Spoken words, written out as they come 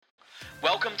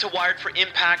Welcome to Wired for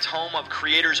Impact, home of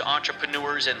creators,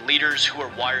 entrepreneurs, and leaders who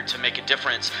are wired to make a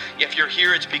difference. If you're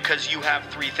here, it's because you have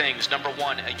three things. Number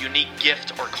one, a unique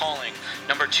gift or calling.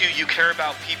 Number two, you care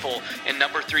about people. And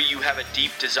number three, you have a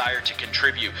deep desire to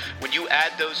contribute. When you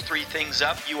add those three things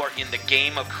up, you are in the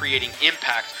game of creating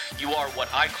impact. You are what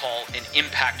I call an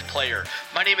impact player.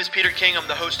 My name is Peter King. I'm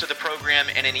the host of the program,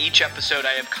 and in each episode,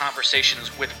 I have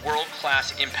conversations with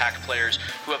world-class impact players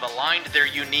who have aligned their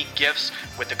unique gifts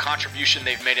with the contribution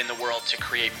they've made in the world to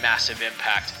create massive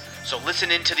impact. So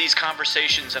listen into these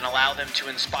conversations and allow them to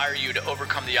inspire you to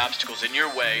overcome the obstacles in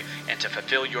your way and to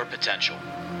fulfill your potential.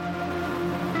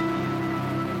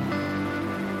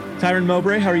 Tyron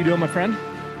Mowbray, how are you doing, my friend?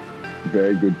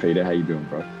 Very good, Peter. How you doing,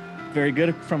 bro? Very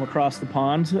good from across the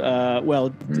pond.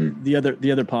 The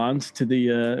other pond to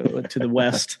the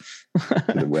west.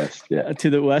 To the west, yeah. To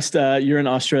the west. You're in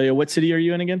Australia. What city are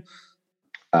you in again?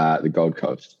 The Gold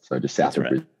Coast, so just south of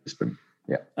Brisbane.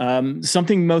 Yeah.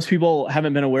 Something most people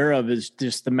haven't been aware of is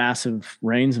just the massive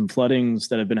rains and floodings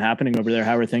that have been happening over there.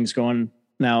 How are things going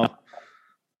now?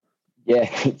 Yeah,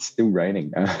 it's still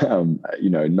raining.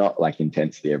 Not like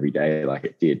intensely every day like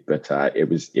it did, but it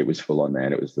was full on,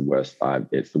 man. It was the worst.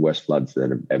 It's the worst floods that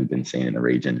have ever been seen in the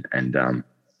region, and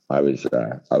I was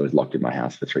locked in my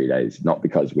house for 3 days, not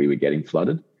because we were getting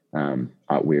flooded.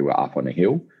 We were up on a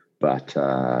hill. But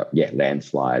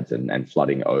landslides and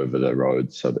flooding over the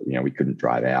roads so that, we couldn't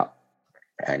drive out.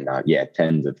 And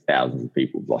tens of thousands of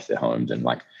people have lost their homes, and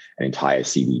like an entire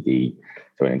CBD,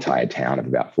 so an entire town of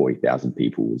about 40,000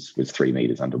 people was 3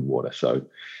 meters underwater. So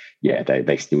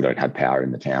they still don't have power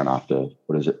in the town after,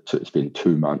 it's been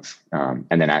 2 months. And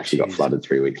then actually got flooded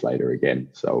 3 weeks later again.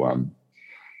 So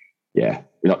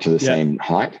we're not to the same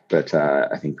height, but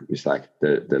I think it was like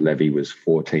the levee was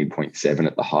 14.7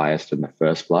 at the highest in the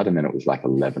first flood, and then it was like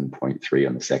 11.3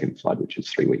 on the second flood, which was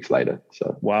 3 weeks later.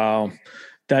 So wow,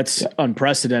 that's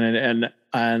unprecedented.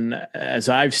 And as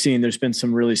I've seen, there's been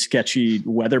some really sketchy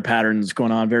weather patterns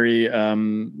going on, very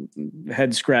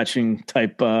head scratching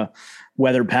type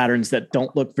weather patterns that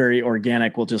don't look very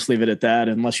organic. We'll just leave it at that,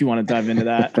 unless you want to dive into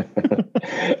that.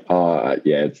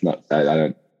 It's not. I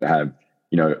don't have.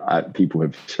 People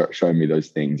have shown me those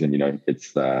things, and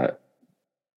it's look,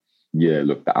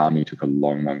 the army took a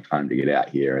long time to get out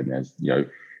here, and there's the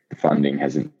funding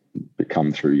hasn't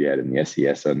come through yet, and the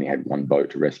SES only had one boat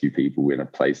to rescue people in a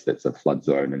place that's a flood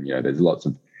zone, and there's lots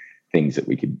of things that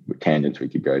tangents we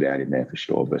could go down in there for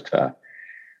sure, but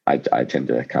I tend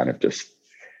to kind of just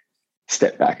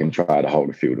step back and try to hold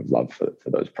a field of love for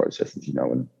those processes,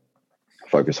 and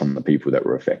focus on the people that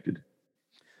were affected.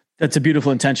 That's a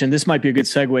beautiful intention. This might be a good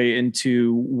segue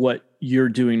into what you're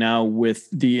doing now with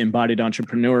the Embodied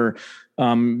Entrepreneur,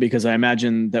 because I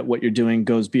imagine that what you're doing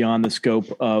goes beyond the scope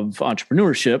of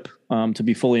entrepreneurship to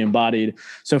be fully embodied.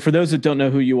 So for those that don't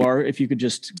know who you are, if you could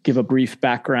just give a brief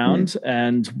background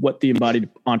and what the Embodied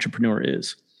Entrepreneur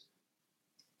is.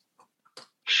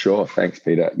 Sure. Thanks,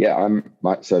 Peter. Yeah,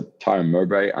 so Tyron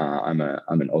Mowbray. I'm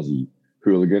an Aussie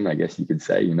hooligan, I guess you could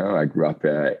say. I grew up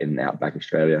in outback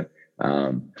Australia.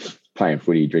 Playing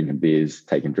footy, drinking beers,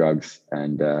 taking drugs,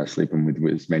 and sleeping with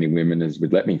as many women as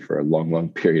would let me for a long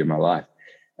period of my life.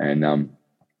 And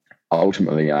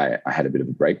ultimately, I had a bit of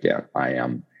a breakdown. I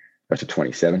got to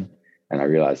 27, and I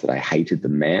realized that I hated the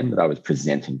man that I was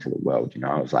presenting to the world.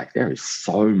 I was like, there is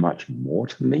so much more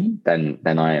to me than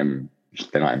I am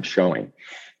showing.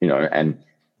 And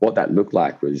what that looked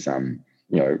like was,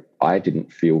 I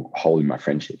didn't feel whole in my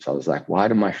friendships. I was like, why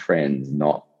do my friends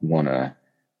not want to?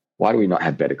 Why do we not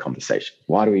have better conversation?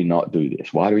 Why do we not do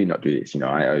this? Why do we not do this?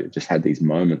 I just had these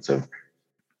moments of,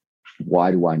 why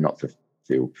do I not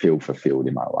feel fulfilled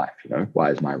in my life?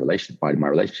 Why did my relationship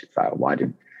fail? Why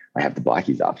did I have the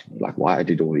bikies after me? Like, why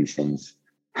did all these things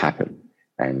happen?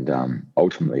 And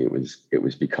ultimately it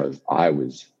was because I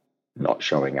was not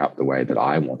showing up the way that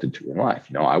I wanted to in life.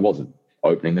 I wasn't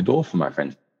opening the door for my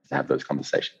friends to have those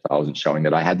conversations. I wasn't showing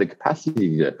that I had the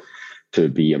capacity to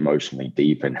be emotionally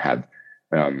deep and have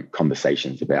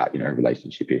conversations about,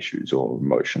 relationship issues or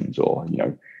emotions or,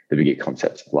 the bigger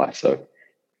concepts of life. So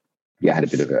I had a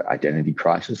bit of an identity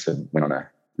crisis and went on a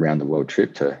round the world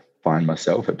trip to find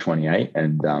myself at 28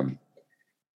 and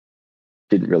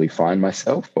didn't really find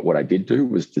myself. But what I did do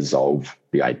was dissolve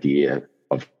the idea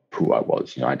of who I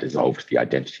was. I dissolved the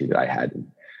identity that I had and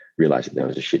realized that there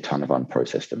was a shit ton of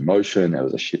unprocessed emotion. There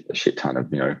was a shit ton of,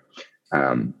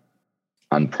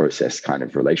 unprocessed kind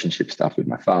of relationship stuff with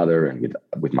my father and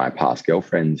with my past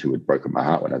girlfriends who had broken my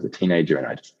heart when I was a teenager, and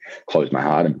I just closed my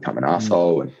heart and become an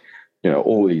asshole and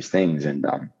all these things. And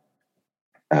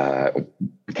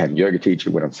became a yoga teacher,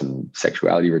 went on some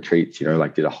sexuality retreats,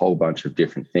 like did a whole bunch of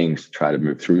different things to try to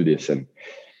move through this, and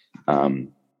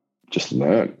just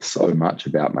learned so much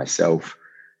about myself,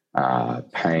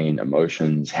 pain,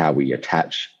 emotions, how we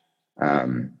attach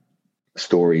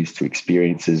stories to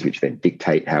experiences, which then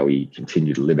dictate how we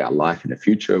continue to live our life in the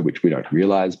future, which we don't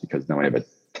realize because no one ever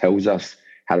tells us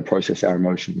how to process our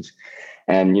emotions.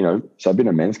 And, so I've been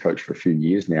a men's coach for a few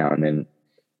years now. And then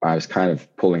I was kind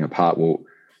of pulling apart, well,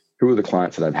 who are the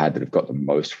clients that I've had that have got the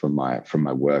most from my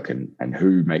work, and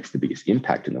who makes the biggest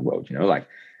impact in the world? Like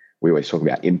we always talk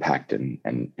about impact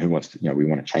and who wants to, we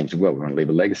want to change the world. We want to leave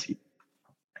a legacy.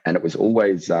 And it was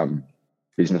always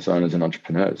business owners and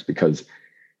entrepreneurs, because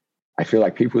I feel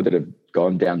like people that have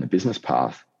gone down the business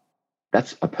path,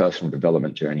 that's a personal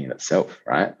development journey in itself,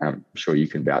 right? I'm sure you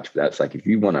can vouch for that. It's like, if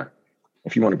you want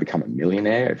to become a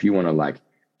millionaire, if you want to like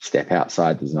step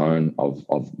outside the zone of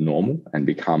normal and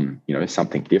become,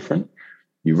 something different,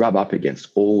 you rub up against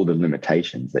all the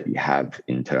limitations that you have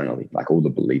internally, like all the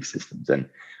belief systems. And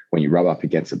when you rub up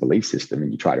against a belief system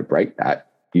and you try to break that,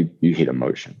 you hit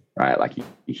emotion, right? Like you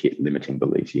hit limiting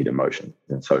beliefs, you hit emotion.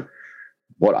 And so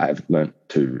what I've learned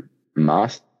to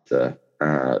master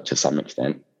to some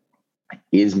extent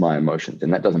is my emotions.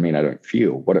 And that doesn't mean I don't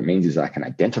feel. What it means is I can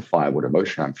identify what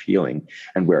emotion I'm feeling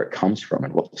and where it comes from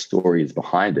and what the story is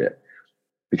behind it.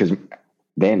 Because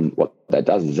then what that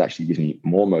does is actually gives me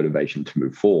more motivation to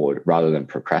move forward rather than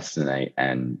procrastinate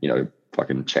and,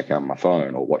 fucking check out my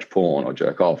phone or watch porn or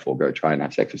jerk off or go try and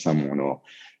have sex with someone or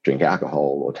drink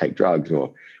alcohol or take drugs.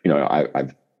 Or,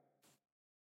 I've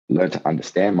learned to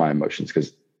understand my emotions,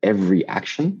 because every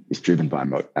action is driven by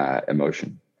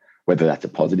emotion. Whether that's a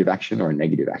positive action or a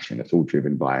negative action, it's all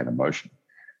driven by an emotion.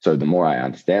 So the more I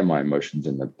understand my emotions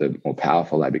and the more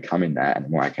powerful I become in that, and the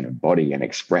more I can embody and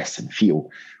express and feel,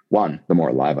 one, the more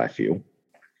alive I feel.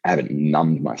 I haven't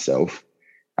numbed myself,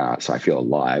 so I feel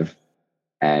alive.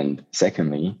 And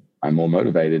secondly, I'm more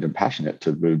motivated and passionate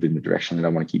to move in the direction that I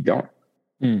want to keep going.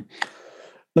 Mm.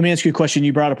 Let me ask you a question.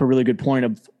 You brought up a really good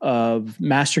point of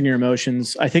mastering your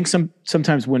emotions. I think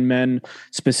sometimes when men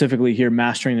specifically hear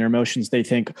mastering their emotions, they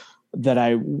think that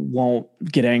I won't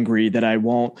get angry, that I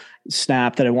won't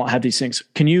snap, that I won't have these things.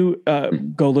 Can you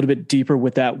go a little bit deeper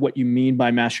with that? What you mean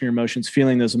by mastering your emotions,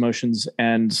 feeling those emotions,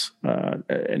 and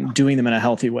doing them in a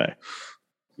healthy way?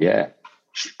 Yeah,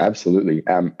 absolutely.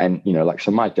 And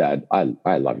so my dad,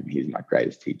 I love him. He's my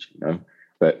greatest teacher.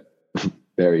 But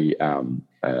very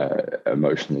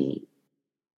emotionally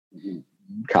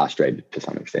castrated to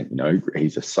some extent.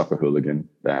 He's a soccer hooligan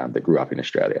that grew up in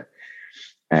Australia,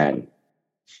 and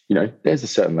there's a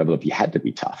certain level of, you had to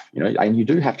be tough, and you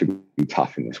do have to be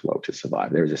tough in this world to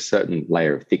survive. There is a certain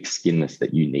layer of thick skinness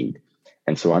that you need.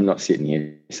 And so I'm not sitting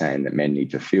here saying that men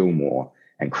need to feel more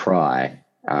and cry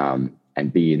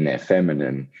and be in their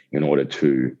feminine in order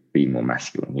to be more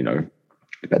masculine,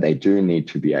 but they do need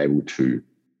to be able to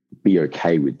be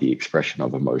okay with the expression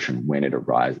of emotion when it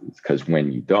arises, because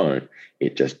when you don't,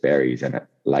 it just buries and it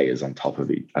layers on top of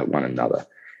one another.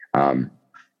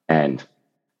 And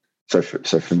so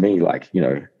for me, like,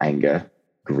 anger,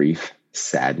 grief,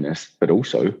 sadness, but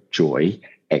also joy,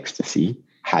 ecstasy,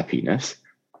 happiness,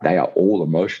 they are all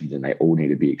emotions and they all need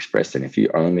to be expressed. And if you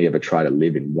only ever try to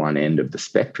live in one end of the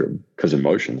spectrum, because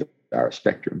emotions are a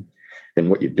spectrum, then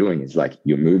what you're doing is like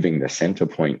you're moving the center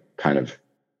point kind of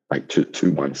like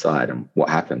to one side. And what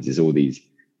happens is all these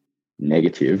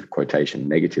negative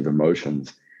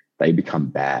emotions, they become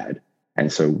bad.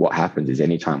 And so what happens is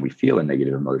anytime we feel a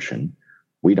negative emotion,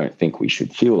 we don't think we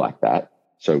should feel like that.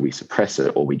 So we suppress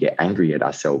it, or we get angry at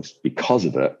ourselves because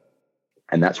of it.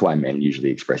 And that's why men usually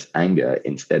express anger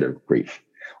instead of grief,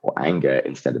 or anger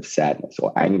instead of sadness,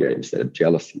 or anger instead of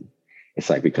jealousy. It's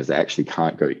like because they actually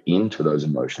can't go into those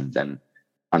emotions and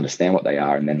understand what they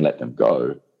are and then let them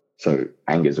go. So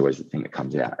anger is always the thing that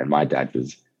comes out. And my dad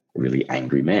was a really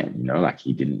angry man, like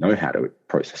he didn't know how to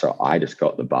process. So I just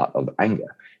got the butt of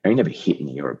anger. And he never hit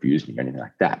me or abused me or anything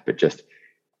like that, but just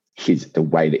the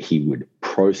way that he would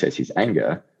process his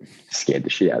anger scared the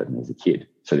shit out of me as a kid.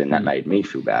 So then that made me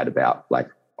feel bad about like,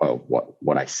 oh,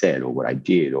 what I said or what I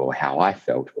did or how I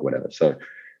felt or whatever. So,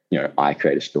 I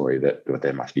create a story that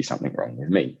there must be something wrong with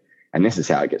me. And this is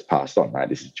how it gets passed on, right?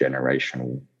 This is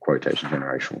generational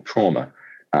trauma.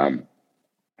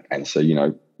 And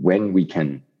so, when we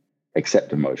can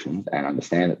accept emotions and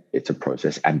understand that it's a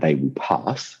process and they will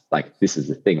pass, like this is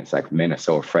the thing. It's like men are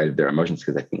so afraid of their emotions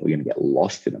because they think we're going to get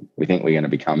lost in them. We think we're going to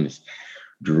become this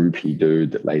droopy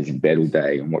dude that lays in bed all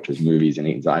day and watches movies and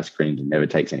eats ice creams and never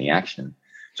takes any action.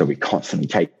 So we're constantly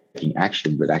taking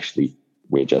action, but actually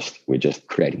we're just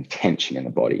creating tension in the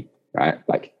body, right?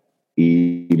 Like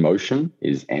emotion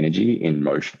is energy in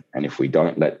motion. And if we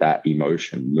don't let that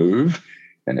emotion move,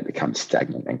 then it becomes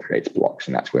stagnant and creates blocks.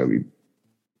 And that's where we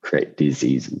create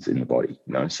diseases in the body,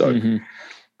 you know? So,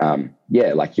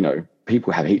 like, you know,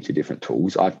 people have heaps of different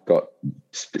tools. I've got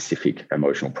specific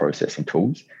emotional processing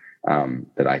tools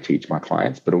that I teach my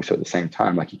clients, but also at the same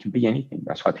time, like, it can be anything.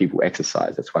 That's why people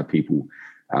exercise. That's why people,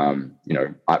 you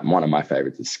know, one of my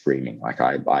favorites is screaming. Like,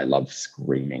 I love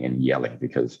screaming and yelling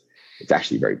because it's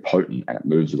actually very potent and it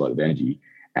moves a lot of energy.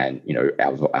 And, you know,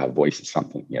 our voice is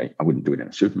something, you know, I wouldn't do it in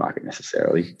a supermarket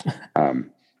necessarily.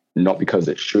 Not because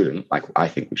it shouldn't, like, I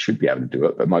think we should be able to do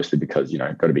it, but mostly because, you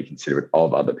know, got to be considerate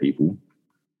of other people.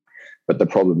 But the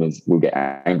problem is we'll get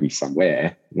angry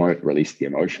somewhere, won't release the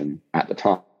emotion at the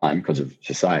time because of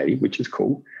society, which is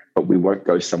cool, but we won't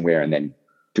go somewhere and then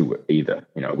do it either.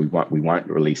 You know, we won't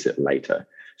release it later.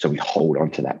 So we hold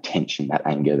on to that tension, that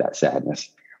anger, that sadness.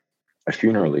 A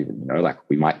funeral even, you know, like,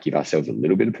 we might give ourselves a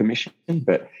little bit of permission,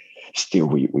 but still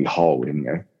we hold. And,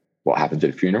 you know, what happens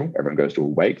at a funeral? Everyone goes to a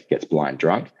wake, gets blind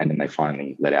drunk, and then they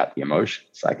finally let out the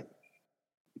emotions. Like,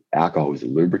 alcohol is a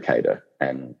lubricator,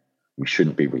 and we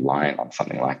shouldn't be reliant on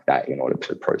something like that in order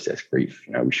to process grief.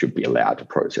 You know, we should be allowed to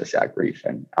process our grief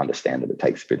and understand that it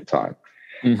takes a bit of time.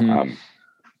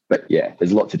 But yeah,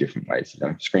 there's lots of different ways, you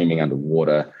know, screaming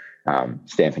underwater,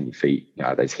 stamping your feet. You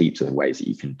know, there's heaps of ways that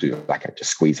you can do. Like,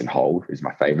 just squeeze and hold is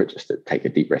my favorite, just to take a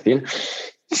deep breath in,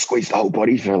 squeeze the whole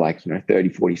body for like, you know, 30,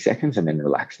 40 seconds, and then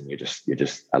relax. And you're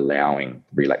just allowing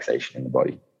relaxation in the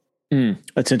body.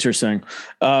 That's interesting.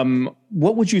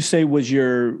 What would you say was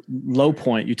your low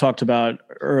point? You talked about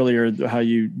earlier how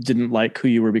you didn't like who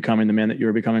you were becoming, the man that you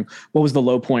were becoming. What was the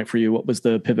low point for you? What was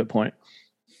the pivot point?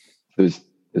 There's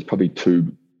probably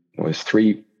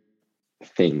three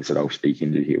things that I'll speak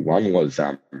into here. One was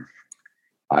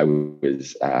I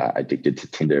was addicted to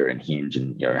Tinder and Hinge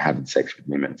and, you know, having sex with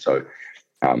women. So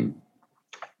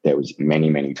there was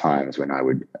many times when I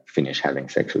would finish having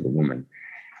sex with a woman,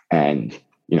 and,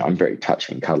 you know, I'm very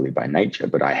touchy and cuddly by nature,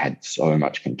 but I had so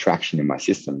much contraction in my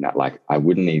system that, like, I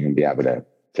wouldn't even be able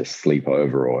to sleep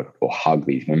over or hug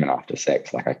these women after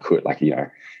sex. Like, I could, like, you know,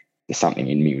 there's something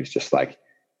in me was just like,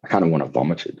 I kind of want to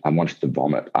vomit it. I wanted to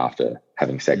vomit after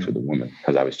having sex with a woman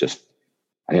because I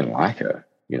didn't like her,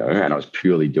 you know, and I was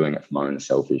purely doing it for my own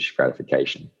selfish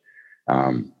gratification.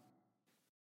 And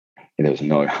there was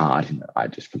no heart in it. I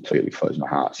just completely closed my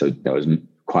heart. So there was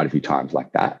quite a few times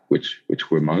like that, which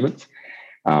were moments.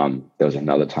 There was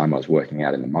another time I was working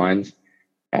out in the mines,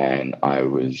 and I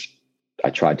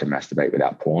tried to masturbate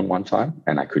without porn one time,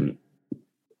 and I couldn't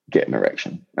get an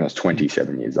erection. And I was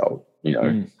 27 years old, you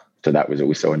know. So that was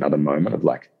also another moment of,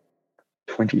 like,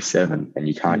 27 and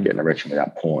you can't get an erection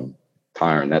without porn.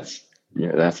 Tyron,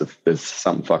 there's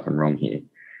something fucking wrong here.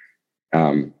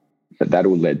 But that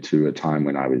all led to a time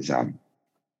when I was in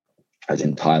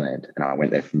Thailand, and I went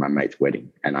there for my mate's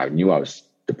wedding, and I knew I was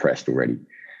depressed already.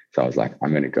 So I was like,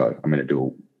 I'm going to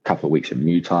do a couple of weeks in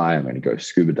Muay Thai. I'm going to go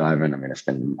scuba diving. I'm going to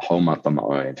spend a whole month on my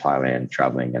own in Thailand,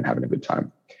 traveling and having a good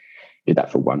time. Did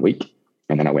that for 1 week.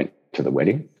 And then I went to the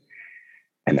wedding,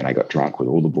 and then I got drunk with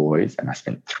all the boys, and I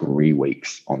spent 3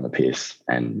 weeks on the piss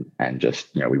and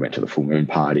just, you know, we went to the full moon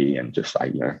party, and just,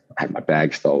 I had my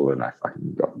bag stolen. I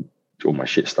fucking got all my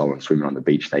shit stolen, swimming on the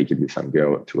beach naked with some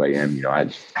girl at 2 a.m. You know, I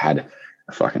just had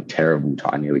a fucking terrible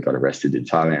time. I nearly got arrested in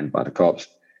Thailand by the cops.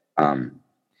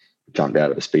 Jumped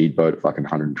out of a speedboat at fucking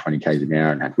 120 k's an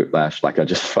hour and had whiplash. Like, I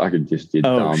just did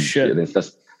dumb shit.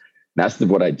 That's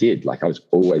what I did. Like, I was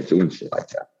always doing shit like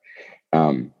that.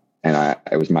 And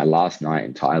it was my last night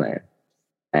in Thailand,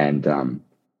 and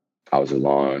I was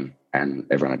alone, and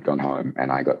everyone had gone home,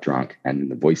 and I got drunk, and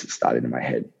the voices started in my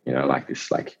head, you know, like this,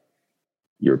 like,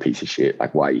 you're a piece of shit.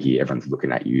 Like, why are you here? Everyone's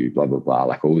looking at you, blah, blah, blah.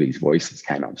 Like, all these voices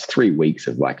came up. It was 3 weeks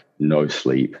of, like, no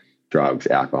sleep, drugs,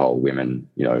 alcohol, women,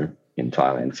 you know, in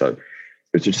Thailand. So it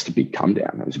was just a big come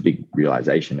down. It was a big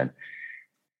realization. And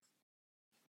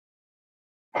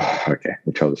okay,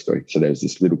 we'll tell the story. So there was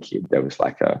this little kid that was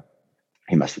like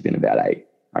he must have been about 8,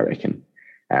 I reckon,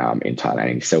 in Thailand.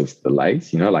 And he sells the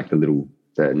lays, you know, like the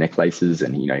necklaces,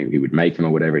 and, you know, he would make them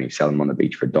or whatever, and he'd sell them on the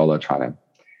beach for $1, trying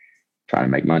to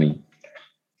make money.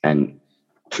 And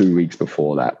 2 weeks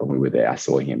before that, when we were there, I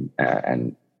saw him,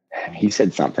 and he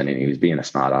said something, and he was being a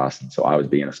smart ass. And so I was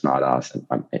being a smart ass,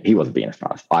 and he wasn't being a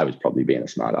smart ass. I was probably being a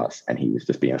smart ass, and he was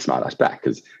just being a smart ass back,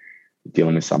 because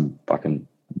dealing with some fucking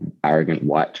arrogant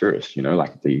white tourist, you know,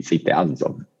 like, you see thousands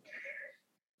of them.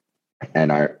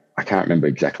 And I can't remember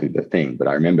exactly the thing, but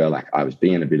I remember, like, I was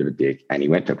being a bit of a dick, and he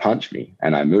went to punch me,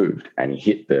 and I moved, and he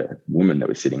hit the woman that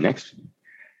was sitting next to me.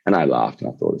 And I laughed, and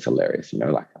I thought it was hilarious, you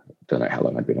know, like, I don't know how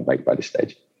long I'd been awake by this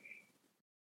stage.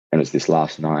 And it's this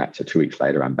last night. So 2 weeks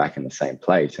later, I'm back in the same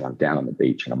place and I'm down on the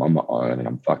beach and I'm on my own and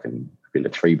I'm fucking been to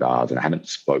 3 bars and I haven't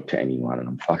spoke to anyone and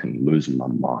I'm fucking losing my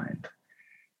mind.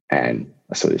 And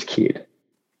I saw this kid,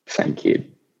 same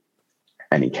kid,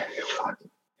 and he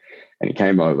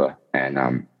came over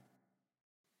and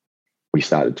we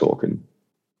started talking.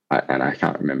 And I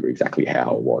can't remember exactly how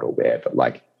or what or where, but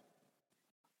like,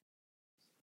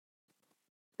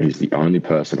 he was the only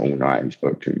person all night who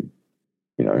spoke to me,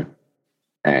 you know,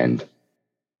 and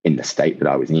in the state that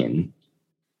I was in,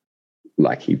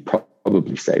 like he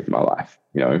probably saved my life,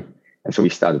 you know? And so we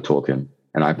started talking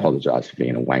and I apologized for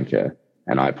being a wanker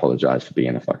and I apologized for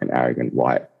being a fucking arrogant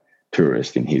white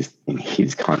tourist in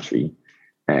his country.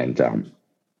 And I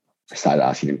started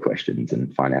asking him questions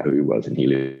and find out who he was. And he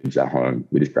lives at home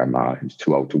with his grandma, who's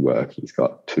too old to work. He's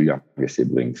got 2 younger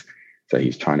siblings. So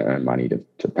he's trying to earn money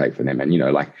to pay for them. And, you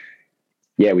know, like,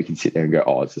 yeah, we can sit there and go,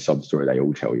 oh, it's a sob story they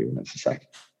all tell you. And it's just like,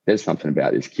 there's something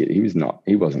about this kid. He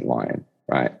wasn't lying,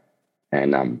 right?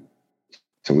 And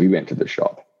so we went to the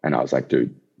shop and I was like,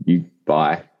 dude, you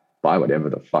buy whatever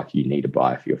the fuck you need to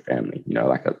buy for your family. You know,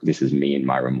 like this is me and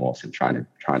my remorse and trying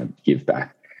to give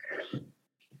back.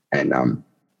 And,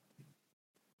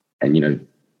 you know,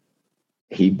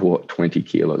 he bought 20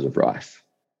 kilos of rice.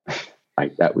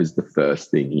 Like that was the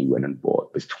first thing he went and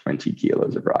bought was 20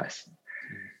 kilos of rice.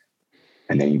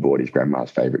 And then he bought his grandma's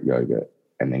favorite yogurt.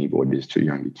 And then he bought his 2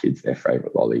 younger kids their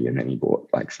favorite lolly. And then he bought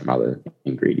like some other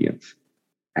ingredients.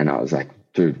 And I was like,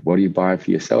 dude, what do you buy for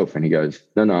yourself? And he goes,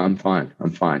 no, I'm fine.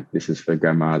 This is for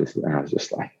grandma. And I was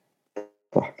just like,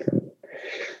 fuck.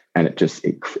 And it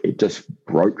just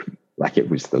broke me. Like it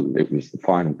was the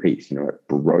final piece, you know,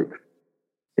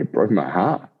 it broke my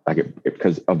heart. Like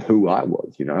because of who I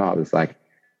was, you know, I was like,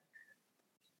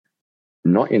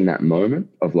 not in that moment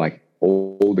of like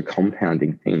all the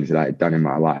compounding things that I had done in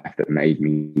my life that made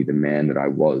me the man that I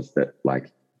was, that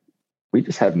like, we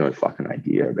just have no fucking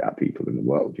idea about people in the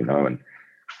world, you know? And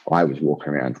I was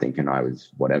walking around thinking I was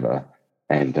whatever.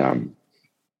 And,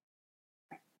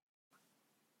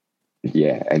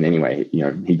 yeah. And anyway, you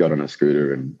know, he got on a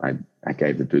scooter and I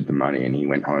gave the dude the money and he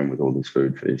went home with all this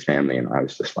food for his family. And I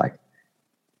was just like,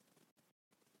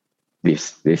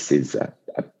 this is a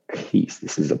piece.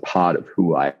 This is a part of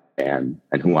who I am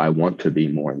and who I want to be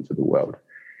more into the world.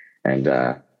 And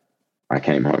I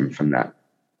came home from that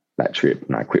trip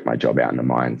and I quit my job out in the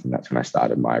mines. And that's when I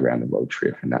started my around the world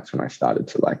trip. And that's when I started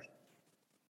to like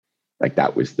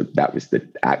that was the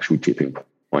actual tipping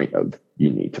point of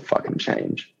you need to fucking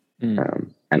change. And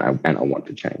I want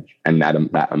to change. And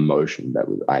that emotion that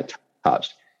I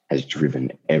touched has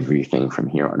driven everything from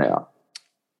here on out.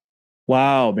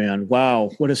 Wow, man.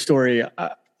 Wow. What a story.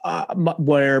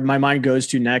 Where my mind goes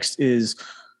to next is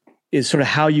sort of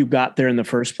how you got there in the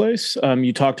first place.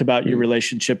 You talked about your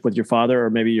relationship with your father, or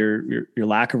maybe your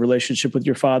lack of relationship with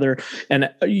your father. And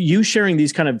you sharing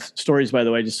these kind of stories, by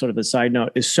the way, just sort of a side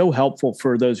note, is so helpful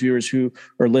for those viewers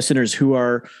or listeners who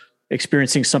are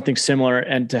experiencing something similar,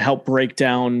 and to help break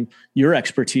down your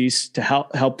expertise to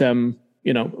help them,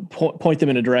 you know, point them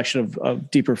in a direction of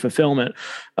deeper fulfillment.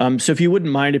 So if you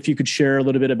wouldn't mind, if you could share a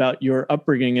little bit about your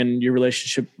upbringing and your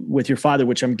relationship with your father,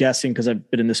 which I'm guessing, because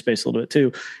I've been in this space a little bit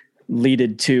too,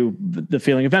 leaded to the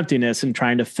feeling of emptiness and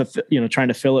trying to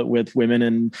fill it with women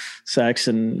and sex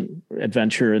and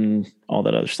adventure and all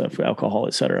that other stuff, alcohol,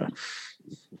 et cetera.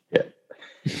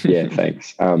 Yeah.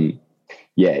 Thanks.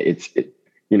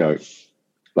 You know,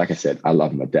 like I said, I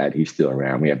love my dad. He's still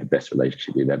around. We have the best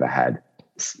relationship we've ever had,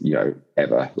 you know,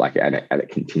 ever. Like, and it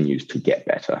continues to get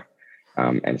better.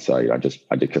 And so, you know, I just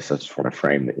want to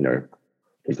frame that, you know,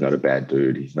 he's not a bad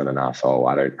dude. He's not an asshole.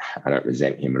 I don't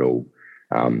resent him at all.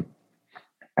 And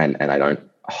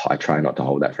I try not to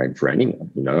hold that frame for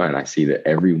anyone, you know. And I see that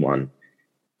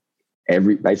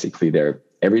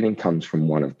everything comes from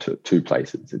one of two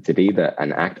places. It's either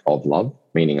an act of love,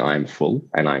 meaning I am full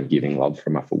and I'm giving love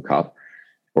from a full cup,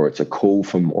 or it's a call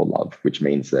for more love, which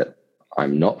means that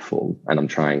I'm not full and I'm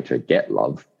trying to get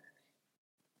love,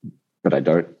 but I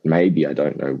don't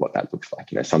know what that looks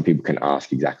like. You know, some people can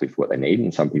ask exactly for what they need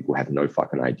and some people have no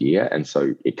fucking idea. And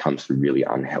so it comes through really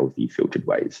unhealthy, filtered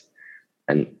ways.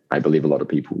 And I believe a lot of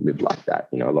people live like that.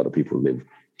 You know, a lot of people live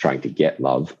trying to get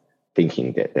love,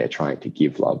 thinking that they're trying to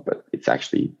give love, but it's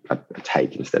actually a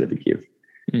take instead of a give.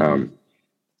 Mm-hmm.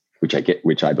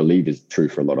 Which I believe is true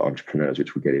for a lot of entrepreneurs,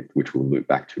 which we'll loop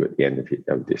back to at the end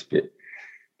of this bit.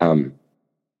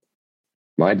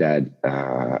 My dad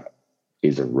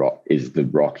is the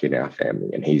rock in our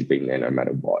family, and he's been there no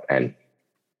matter what. And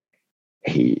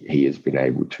he has been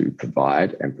able to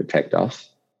provide and protect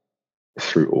us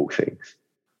through all things.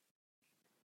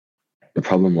 The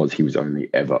problem was he was only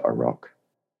ever a rock.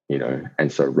 you know,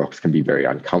 and so rocks can be very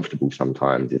uncomfortable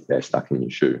sometimes if they're stuck in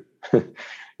your shoe,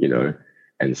 you know,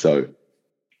 and so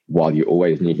while you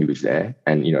always knew he was there,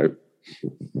 and, you know,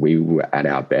 we were at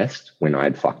our best when I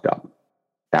had fucked up.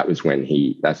 That was when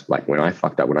that's like when I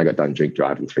fucked up, when I got done drink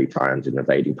driving 3 times and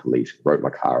evading police, wrote my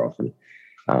car off, and,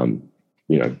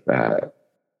 you know,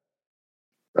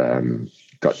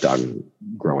 got done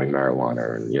growing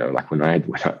marijuana. And, you know, like when I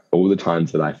all the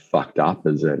times that I fucked up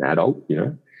as an adult, you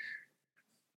know,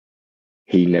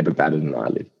 he never batted an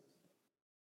eyelid.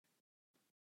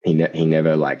 He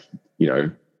never, like, you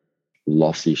know,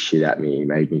 lost his shit at me,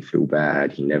 made me feel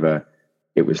bad. He never,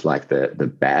 it was like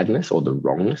the badness or the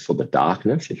wrongness or the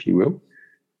darkness, if you will,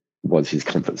 was his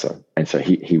comfort zone. And so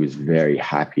he was very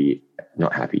happy,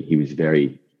 not happy, he was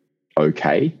very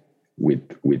okay with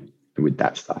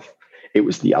that stuff. It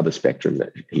was the other spectrum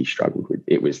that he struggled with.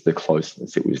 It was the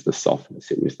closeness, it was the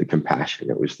softness, it was the compassion,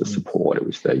 it was the support, it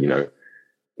was the, you know,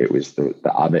 it was the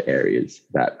other areas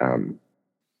that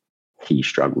he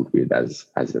struggled with as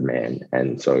a man.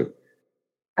 And so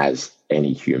as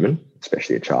any human,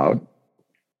 especially a child,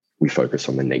 we focus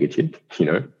on the negative, you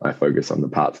know, I focus on the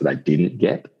parts that I didn't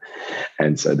get.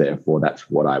 And so therefore that's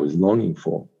what I was longing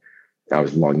for. I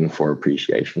was longing for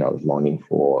appreciation. I was longing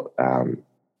for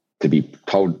to be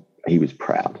told he was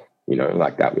proud, you know,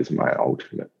 like that was my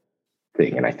ultimate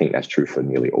thing. And I think that's true for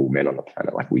nearly all men on the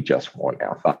planet. Like we just want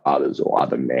our fathers or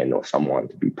other men or someone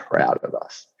to be proud of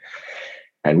us.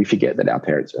 And we forget that our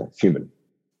parents are human.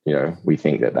 You know, we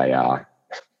think that they are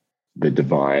the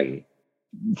divine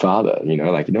father, you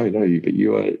know, like, no, but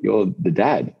you're the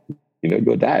dad, you know,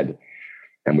 you're dad.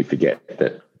 And we forget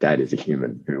that dad is a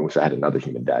human who also had another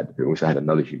human dad, who also had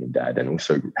another human dad, and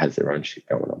also has their own shit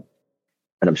going on.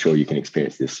 And I'm sure you can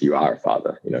experience this. You are a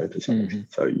father, you know, to some extent.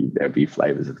 So there'll be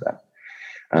flavors of that.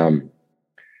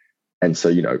 And so,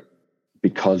 you know,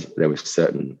 because there were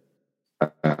certain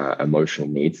emotional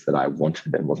needs that I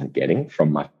wanted and wasn't getting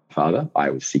from my father,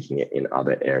 I was seeking it in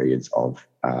other areas of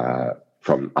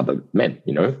from other men,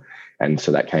 you know. And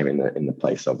so that came in the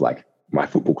place of like my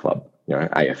football club, you know,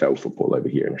 AFL football over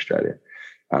here in Australia.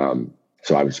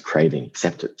 So I was craving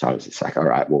acceptance. I was just like, all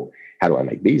right, well, how do I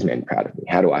make these men proud of me?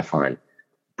 How do I find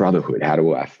brotherhood? How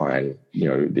do I find, you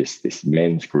know, this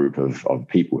men's group of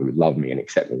people who love me and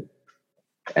accept me?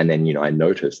 And then, you know, I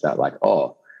noticed that like,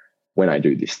 oh, when I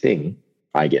do this thing,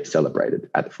 I get celebrated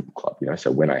at the football club, you know.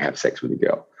 So when I have sex with a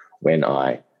girl, when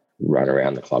I run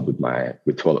around the club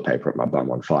with toilet paper at my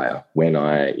bum on fire, when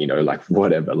I, you know, like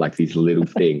whatever, like these little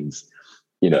things,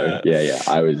 you know, yeah.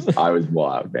 I was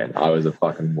wild, man. I was a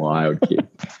fucking wild kid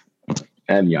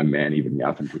and young man, even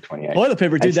up until 28. Toilet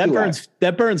paper, dude,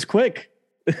 that burns quick.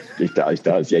 It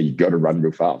does. Yeah, you got to run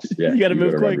real fast. Yeah, you got to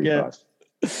move quick. Yeah,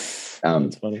 that's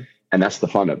funny. And that's the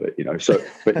fun of it, you know. So,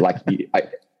 but like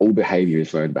all behavior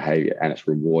is learned behavior, and it's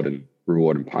reward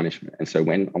and punishment. And so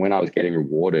when I was getting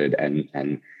rewarded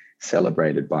and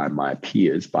celebrated by my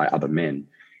peers, by other men,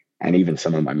 and even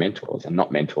some of my mentors, and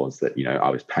not mentors that, you know, I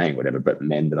was paying whatever, but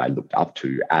men that I looked up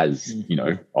to as, you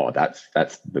know, oh, that's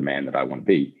the man that I want to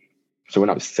be. So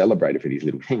when I was celebrated for these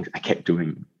little things, I kept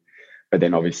doing them. But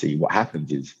then obviously what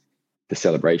happens is the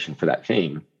celebration for that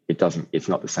thing, it's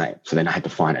not the same. So then I had to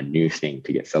find a new thing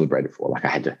to get celebrated for. Like I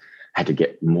had to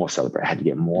get more celebrated. I had to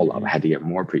get more love. I had to get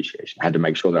more appreciation. I had to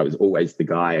make sure that I was always the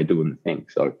guy doing the thing.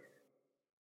 So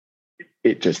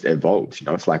it just evolves, you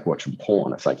know. It's like watching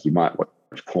porn. It's like you might watch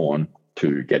porn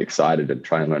to get excited and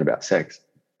try and learn about sex.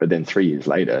 But then 3 years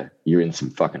later, you're in some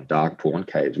fucking dark porn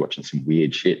caves watching some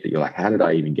weird shit that you're like, how did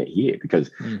I even get here? Because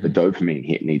the dopamine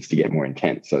hit needs to get more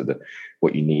intense. So that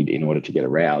what you need in order to get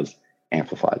aroused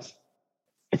amplifies.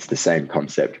 It's the same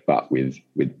concept, but with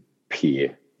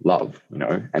peer love, you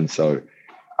know? And so,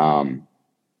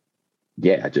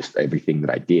 just everything that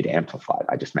I did amplified.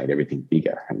 I just made everything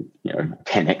bigger and, you know,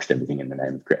 10x'd everything in the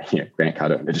name of Grant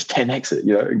Cardone. I just 10x it,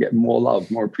 you know, get more love,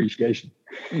 more appreciation.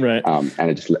 Right. And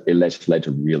it just led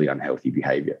to really unhealthy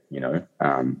behavior, you know?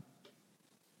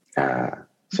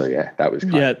 So yeah, that was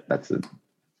that's the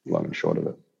long and short of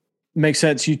it. Makes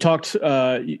sense. You talked,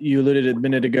 you alluded a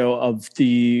minute ago of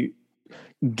the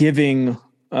giving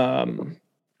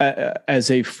as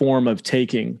a form of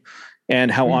taking, and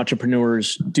how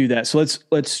entrepreneurs do that. So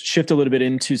let's shift a little bit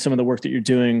into some of the work that you're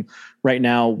doing right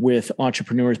now with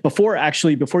entrepreneurs. Before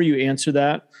you answer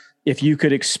that, if you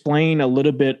could explain a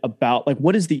little bit about like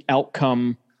what is the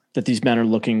outcome that these men are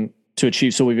looking to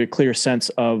achieve, so we have a clear sense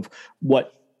of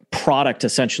what product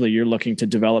essentially you're looking to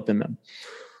develop in them.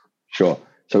 Sure.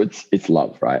 So it's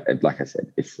love, right? And like I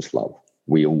said, it's just love.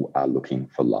 We all are looking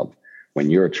for love. When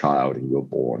you're a child and you're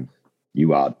born,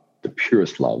 you are the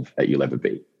purest love that you'll ever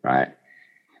be, right?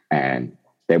 And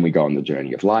Then we go on the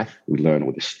journey of life. We learn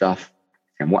all this stuff.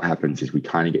 And what happens is we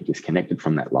kind of get disconnected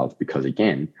from that love because,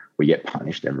 again, we get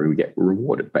punished and we get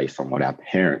rewarded based on what our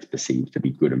parents perceive to be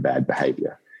good and bad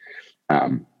behavior.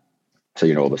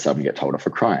 So, all of a sudden we get told off for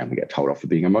crying. We get told off for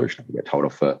being emotional. We get told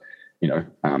off for,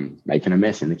 making a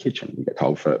mess in the kitchen. We get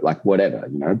told for like whatever,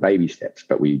 baby steps,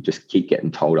 but we just keep getting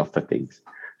told off for things.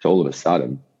 So all of a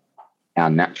sudden, our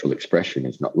natural expression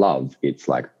is not love. It's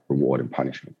like reward and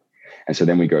punishment. And so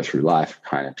then we go through life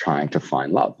kind of trying to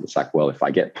find love. It's like, well, if I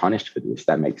get punished for this,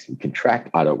 that makes me contract.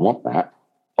 I don't want that.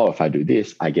 Oh, if I do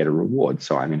this, I get a reward.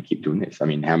 So I'm going to keep doing this. I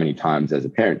mean, how many times as a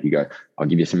parent you go, I'll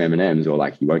give you some M&Ms, or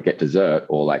like you won't get dessert,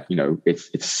 or like,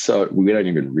 it's so, we don't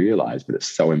even realize, but it's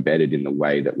so embedded in the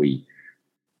way that we,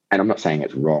 and I'm not saying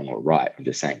it's wrong or right. I'm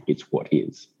just saying it's what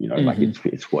is, like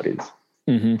it's what is.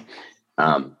 Mm-hmm.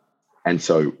 And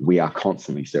so we are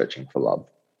constantly searching for love.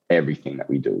 Everything that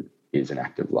we do is an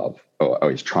act of love, or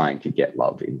is trying to get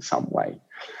love in some way.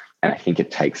 And I think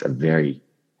it takes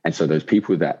and so those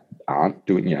people that aren't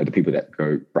doing, the people that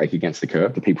go break against the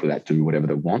curve, the people that do whatever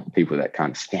they want, the people that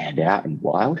kind of stand out and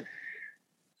wild,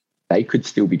 they could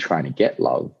still be trying to get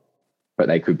love, but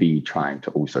they could be trying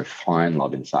to also find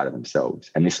love inside of themselves.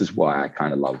 And this is why I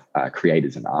kind of love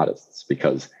creators and artists,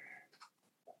 because,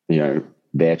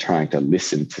 they're trying to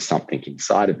listen to something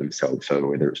inside of themselves. So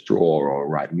whether it's draw or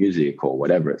write music or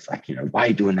whatever, it's like, why are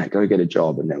you doing that? Go get a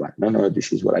job. And they're like, no,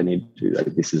 this is what I need to do.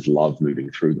 Like, this is love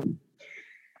moving through them.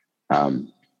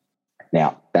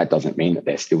 Now, that doesn't mean that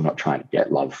they're still not trying to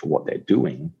get love for what they're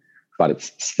doing, but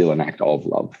it's still an act of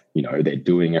love. They're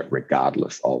doing it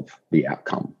regardless of the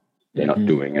outcome. They're not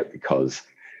doing it because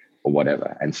or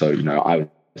whatever. And so, I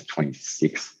was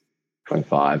 26,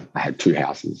 25. I had 2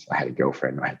 houses. I had a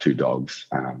girlfriend. I had 2 dogs.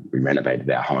 We renovated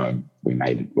our home. We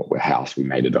made it a house. We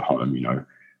made it a home,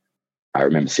 I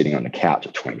remember sitting on the couch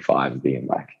at 25 and being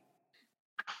like,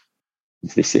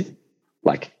 is this it?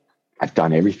 Like, I've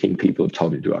done everything people have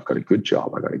told me to do. I've got a good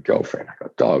job. I've got a girlfriend. I've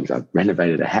got dogs. I've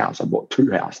renovated a house. I bought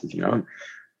 2 houses,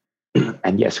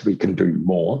 And yes, we can do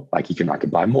more. Like I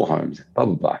could buy more homes, blah,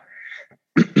 blah,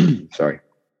 blah. Sorry.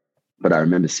 But I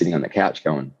remember sitting on the couch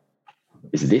going,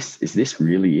 is this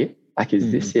really it? Like,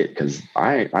 is this it? Because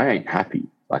I ain't happy.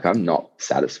 Like, I'm not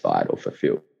satisfied or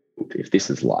fulfilled. If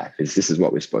this is life, if this is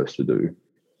what we're supposed to do.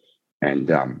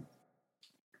 And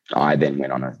I then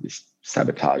went on this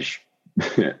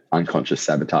unconscious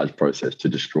sabotage process to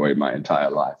destroy my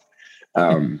entire life.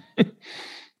 I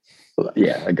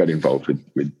got involved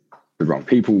with the wrong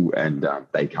people, and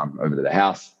they come over to the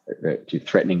house to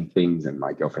threatening things, and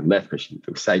my girlfriend left because she didn't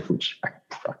feel safe, which I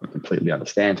completely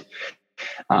understand.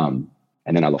 And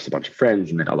then I lost a bunch of friends,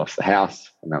 and then I lost the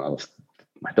house, and then I lost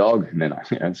my dog, and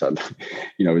then so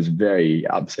it was a very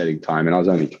upsetting time, and I was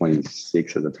only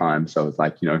 26 at the time, so it's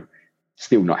like,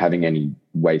 still not having any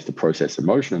ways to process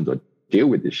emotions or deal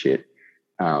with this shit.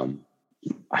 I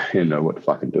didn't know what to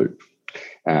fucking do.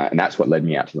 And that's what led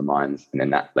me out to the mines. And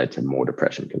then that led to more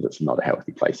depression because it's not a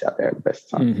healthy place out there at the best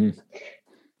time.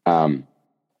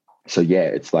 So yeah,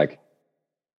 it's like,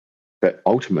 but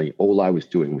ultimately all I was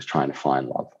doing was trying to find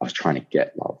love. I was trying to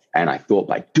get love. And I thought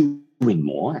by doing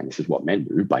more, and this is what men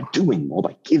do, by doing more,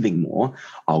 by giving more,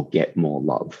 I'll get more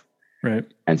love. Right.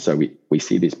 And so we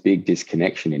see this big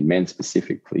disconnection in men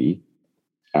specifically,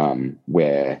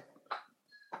 where,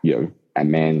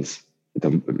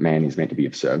 the man is meant to be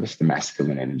of service. The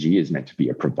masculine energy is meant to be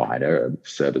a provider, a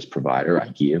service provider. I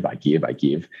give.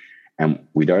 And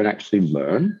we don't actually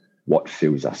learn what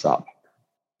fills us up.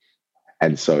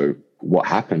 And so what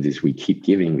happens is we keep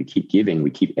giving, we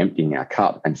keep emptying our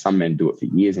cup. And some men do it for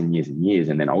years and years and years.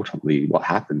 And then ultimately what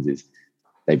happens is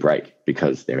they break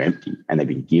because they're empty, and they've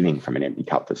been giving from an empty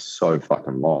cup for so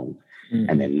fucking long.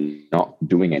 And they're not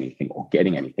doing anything or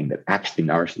getting anything that actually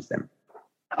nourishes them.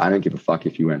 I don't give a fuck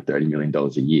if you earn $30 million a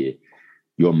year.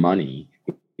 Your money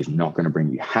is not going to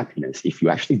bring you happiness if you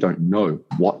actually don't know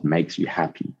what makes you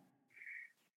happy.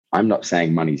 I'm not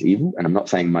saying money's evil, and I'm not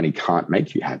saying money can't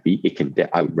make you happy. It can.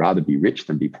 I would rather be rich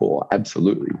than be poor,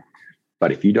 absolutely.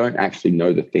 But if you don't actually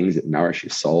know the things that nourish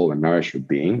your soul and nourish your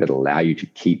being, that allow you to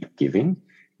keep giving,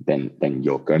 then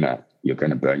you're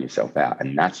gonna burn yourself out.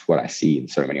 And that's what I see in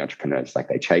so many entrepreneurs. Like,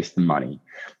 they chase the money,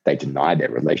 they deny their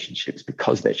relationships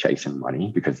because they're chasing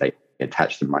money, because they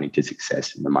attach the money to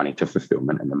success and the money to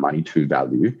fulfillment and the money to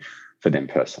value for them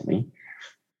personally.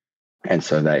 And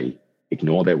so they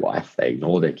ignore their wife, they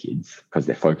ignore their kids because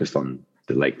they're focused on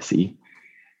the legacy,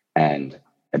 and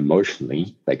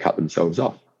emotionally they cut themselves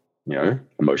off.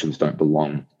 Emotions don't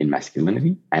belong in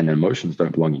masculinity, and emotions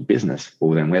don't belong in business.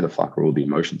 Well, then where the fuck are all the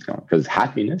emotions going? Because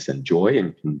happiness and joy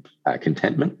and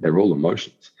contentment, they're all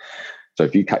emotions. So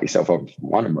if you cut yourself off from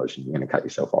one emotion, you're going to cut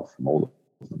yourself off from all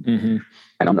of them. Mm-hmm.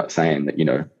 And I'm not saying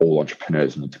that, all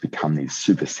entrepreneurs need to become these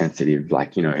super sensitive,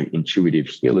 intuitive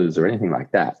healers or anything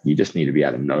like that. You just need to be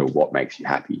able to know what makes you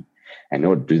happy. And in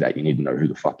order to do that, you need to know who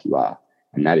the fuck you are.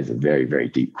 And that is a very, very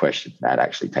deep question that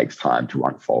actually takes time to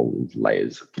unfold with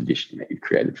layers of conditioning that you've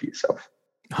created for yourself.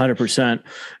 100%.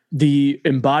 The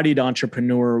embodied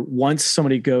entrepreneur, once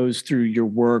somebody goes through your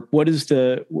work, what does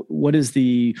that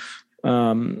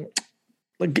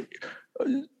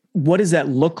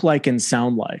look like and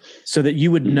sound like, so that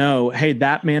you would know, hey,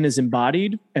 that man is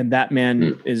embodied and that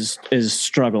man is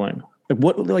struggling?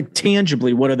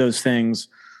 Tangibly, what are those things,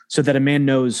 so that a man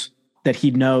knows that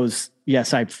he knows,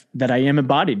 yes, that I am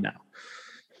embodied now?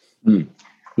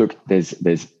 Look, there's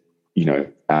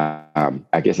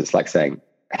I guess it's like saying,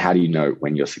 how do you know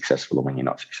when you're successful or when you're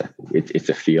not successful? It's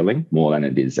a feeling more than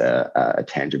it is a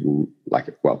tangible,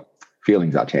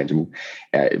 feelings are tangible.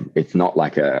 It's not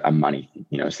like a money thing.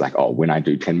 It's like, oh, when I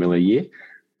do 10 million a year,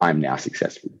 I'm now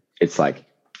successful. It's like,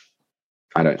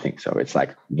 I don't think so. It's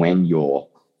like when your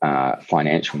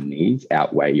financial needs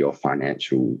outweigh your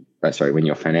when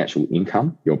your financial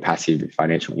income, your passive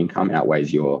financial income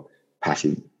outweighs your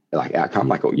passive outcome,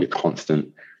 or your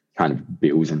constant kind of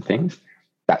bills and things.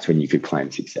 That's when you could claim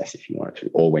success if you wanted to.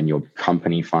 Or when your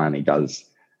company finally does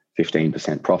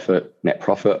 15% net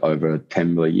profit over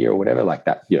 10 million a year or whatever, like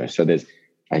that. So there's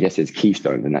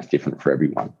keystones, and that's different for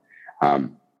everyone.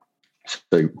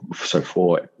 So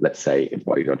for, let's say,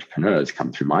 embodied entrepreneurs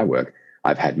come through my work,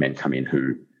 I've had men come in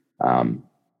who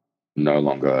no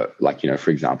longer,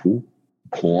 for example,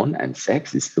 porn and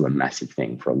sex is still a massive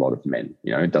thing for a lot of men.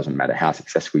 It doesn't matter how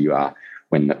successful you are.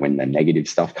 When the negative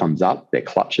stuff comes up, they're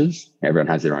clutches. Everyone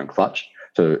has their own clutch.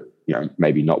 So,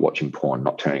 maybe not watching porn,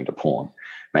 not turning to porn,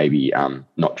 maybe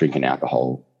not drinking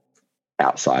alcohol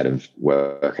outside of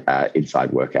work,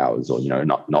 inside work hours, or,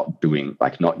 not doing,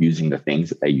 not using the things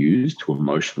that they use to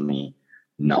emotionally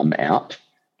numb out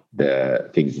the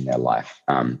things in their life.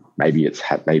 Maybe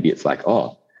it's like,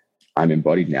 oh, I'm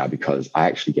embodied now because I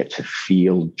actually get to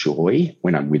feel joy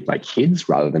when I'm with my kids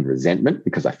rather than resentment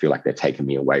because I feel like they're taking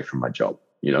me away from my job,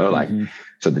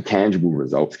 So the tangible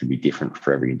results can be different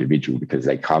for every individual because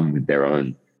they come with their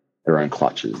own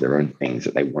clutches, their own things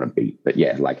that they want to be. But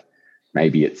yeah,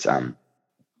 maybe it's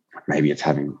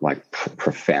having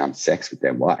profound sex with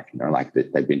their wife,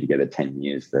 they've been together 10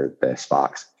 years, their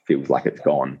sparks feels like it's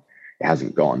gone. It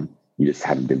hasn't gone. You just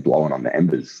haven't been blowing on the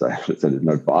embers. So there's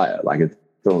no fire.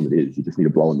 That's all it is. You just need to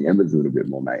blow on the embers a little bit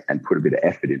more, mate, and put a bit of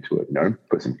effort into it,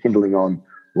 put some kindling on,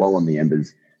 blow on the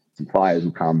embers, some fires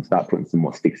will come, start putting some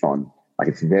more sticks on.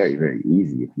 It's very, very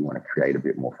easy if you want to create a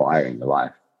bit more fire in your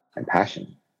life and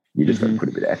passion. You just got to put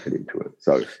a bit of effort into it.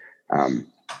 So,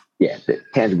 the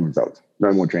tangible results,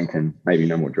 no more drinking, maybe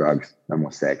no more drugs, no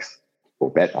more sex,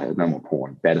 or no more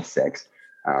porn, better sex,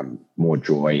 more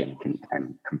joy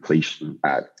and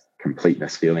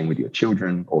completeness feeling with your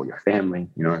children or your family,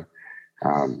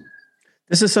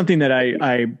 This is something that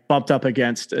I bumped up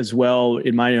against as well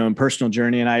in my own personal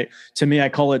journey. And I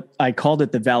called it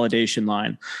the validation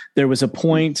line. There was a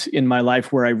point in my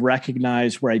life where I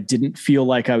recognized where I didn't feel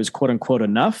like I was quote unquote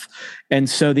enough. And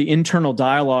so the internal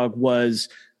dialogue was,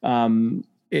 am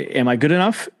I good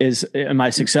enough? Am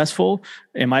I successful?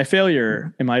 Am I a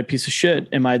failure? Am I a piece of shit?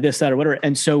 Am I this, that, or whatever?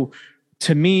 And so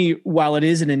to me, while it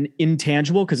isn't an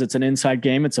intangible, because it's an inside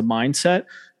game, it's a mindset,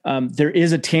 there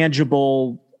is a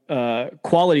tangible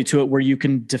quality to it where you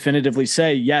can definitively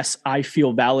say, yes, I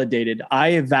feel validated.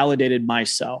 I have validated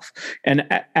myself. And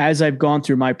as I've gone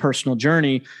through my personal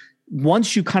journey,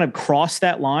 once you kind of cross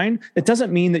that line, it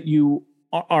doesn't mean that you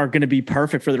are going to be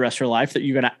perfect for the rest of your life, that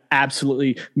you're going to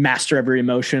absolutely master every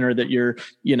emotion, or that you're,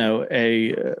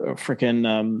 a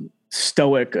freaking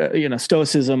stoic,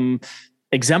 stoicism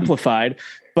exemplified.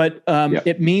 But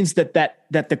it means that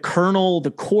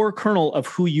the core kernel of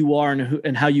who you are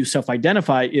and how you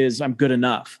self-identify is, I'm good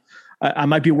enough. I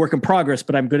might be a work in progress,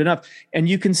 but I'm good enough. And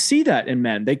you can see that in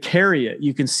men. They carry it.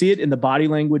 You can see it in the body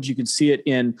language. You can see it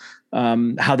in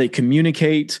how they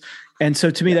communicate. And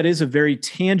so to me, that is a very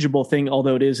tangible thing,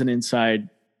 although it is an inside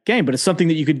game. But it's something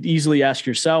that you could easily ask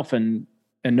yourself and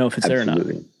know if it's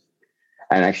Absolutely. there or not.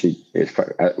 And actually,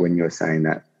 when you were saying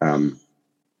that,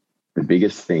 the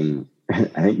biggest thing,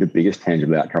 I think the biggest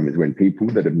tangible outcome is when people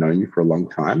that have known you for a long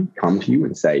time come to you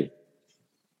and say,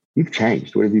 you've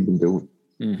changed. What have you been doing?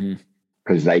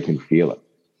 Because they can feel it.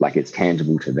 Like it's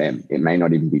tangible to them. It may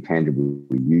not even be tangible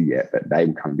for you yet, but they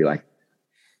will come and be like,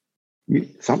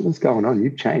 something's going on.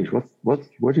 You've changed.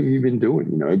 What have you been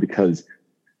doing? Because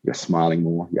you're smiling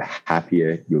more, you're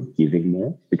happier, you're giving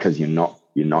more because you're not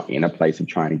in a place of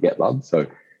trying to get love. So,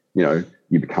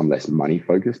 You become less money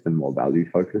focused and more value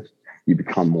focused. You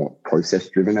become more process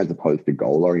driven as opposed to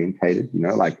goal orientated, you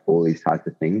know, like all these types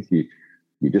of things.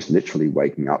 You're just literally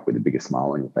waking up with a bigger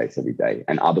smile on your face every day,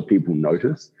 and other people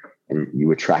notice, and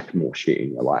you attract more shit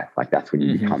in your life. Like that's when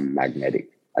you become magnetic,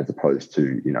 as opposed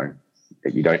to, you know,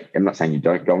 that you don't, I'm not saying you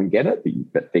don't go and get it,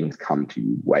 but things come to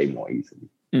you way more easily.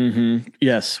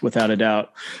 Yes, without a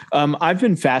doubt. I've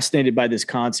been fascinated by this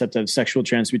concept of sexual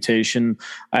transmutation.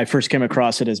 I first came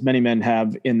across it, as many men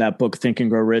have, in that book, Think and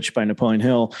Grow Rich by Napoleon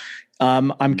Hill.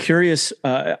 I'm curious.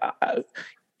 It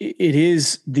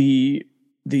is the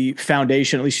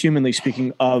foundation, at least humanly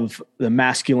speaking, of the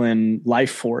masculine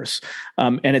life force.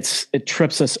 And it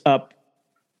trips us up.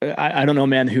 I don't know a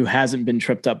man who hasn't been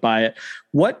tripped up by it.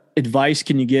 What advice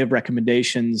can you give,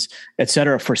 recommendations, et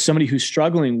cetera, for somebody who's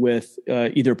struggling with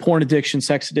either porn addiction,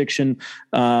 sex addiction?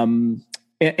 And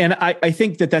I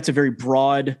think that's a very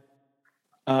broad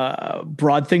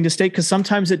thing to state, because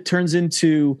sometimes it turns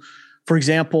into, for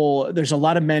example, there's a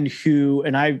lot of men who,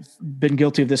 and I've been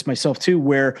guilty of this myself too,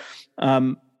 where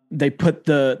they put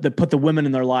the women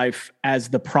in their life as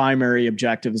the primary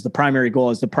objective, as the primary goal,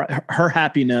 as her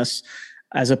happiness,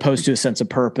 as opposed to a sense of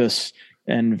purpose,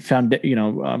 and found,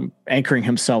 anchoring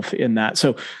himself in that.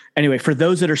 So anyway, for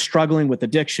those that are struggling with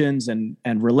addictions and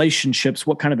relationships,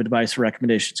 what kind of advice or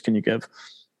recommendations can you give?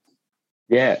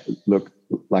 Yeah, look,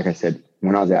 like I said,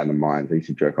 when I was out in the mines, I used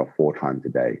to jerk off 4 times a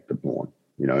day to porn,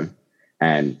 you know,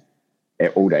 and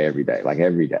all day, every day, like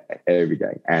every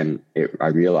day. And I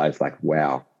realized, like,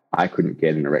 wow, I couldn't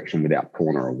get an erection without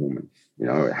porn or a woman. You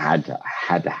know, it had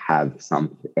to have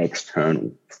some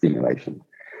external stimulation.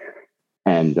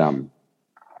 And,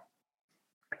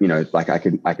 like I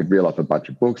could reel off a bunch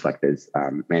of books. Like there's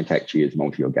Mantak Chia's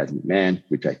Multi-Orgasmic Man,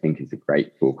 which I think is a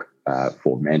great book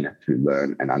for men to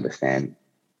learn and understand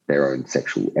their own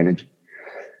sexual energy.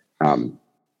 But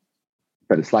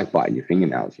it's like biting your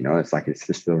fingernails, you know, it's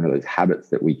just one of those habits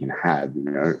that we can have, you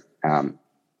know,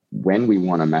 when we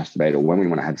want to masturbate, or when we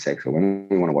want to have sex, or when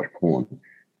we want to watch porn,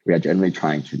 we are generally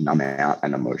trying to numb out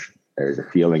an emotion. There is a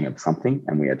feeling of something,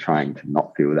 and we are trying to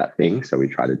not feel that thing, so we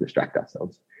try to distract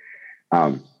ourselves.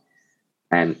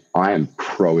 And I am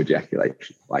pro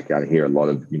ejaculation. Like I hear a lot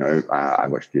of, I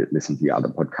listened to the other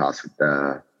podcast with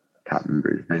can't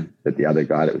remember his name, but the other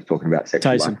guy that was talking about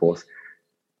sexual life force.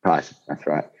 Tyson, that's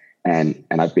right. And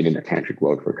I've been in the tantric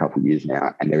world for a couple of years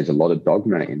now, and there's a lot of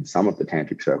dogma in some of the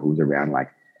tantric circles around, like,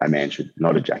 a man should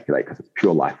not ejaculate because it's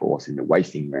pure life force and you're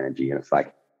wasting your energy. And it's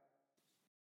like,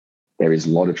 there is a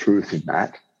lot of truth in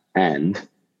that. And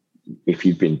if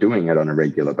you've been doing it on a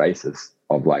regular basis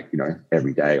of, like,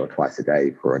 every day or twice a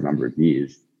day for a number of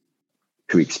years,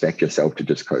 to expect yourself to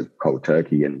just go cold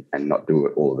turkey and not do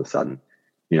it all of a sudden,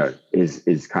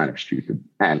 is kind of stupid.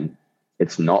 And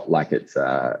it's not like it's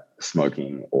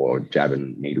smoking or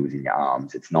jabbing needles in your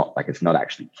arms. It's not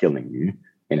actually killing you,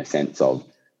 in a sense of,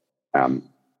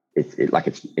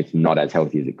 it's not as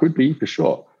healthy as it could be, for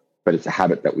sure. But it's a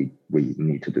habit that we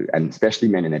need to do. And especially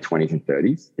men in their 20s and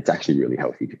 30s, it's actually really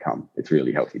healthy to come. It's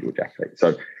really healthy to ejaculate.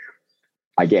 So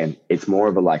again, it's more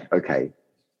of a, like, okay,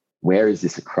 where is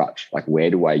this a crutch? Like,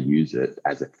 where do I use it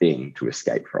as a thing to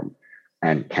escape from?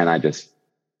 And can I just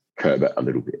curb it a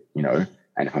little bit,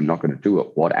 And if I'm not going to do it,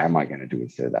 what am I going to do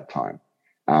instead of that time?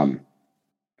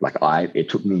 It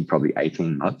took me probably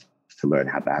 18 months to learn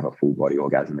how to have a full body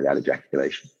orgasm without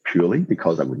ejaculation, purely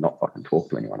because I would not fucking talk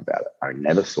to anyone about it. I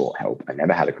never sought help. I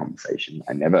never had a conversation.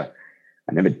 I never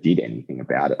did anything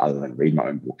about it other than read my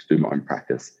own books, do my own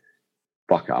practice,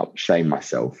 fuck up, shame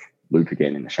myself, loop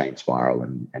again in the shame spiral.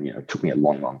 And it took me a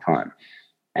long, long time.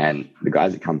 And the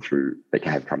guys that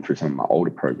have come through some of my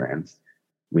older programs,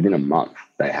 within a month,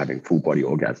 they're having full body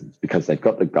orgasms because they've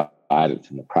got the guidance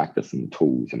and the practice and the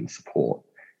tools and the support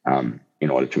in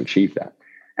order to achieve that.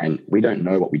 And we don't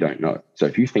know what we don't know. So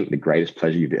if you think the greatest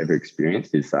pleasure you've ever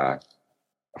experienced is a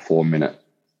 4-minute,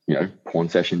 porn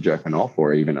session jerking off,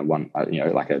 or even a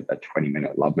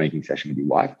 20-minute lovemaking session with your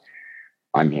wife,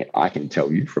 I'm here. I can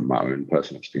tell you from my own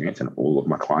personal experience and all of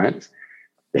my clients,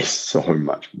 there's so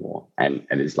much more. And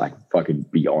it is, like, fucking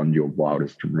beyond your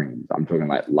wildest dreams. I'm talking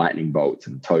like lightning bolts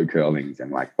and toe curlings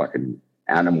and, like, fucking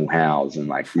animal howls and,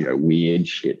 like, weird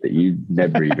shit that you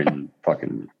never even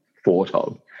fucking thought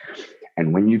of.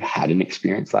 And when you've had an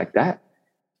experience like that,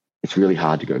 it's really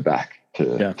hard to go back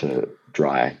to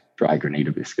dry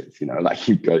granita biscuits, like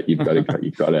you've got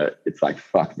to, it's like,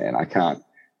 fuck, man, I can't,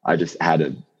 I just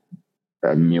had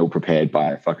a meal prepared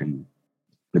by fucking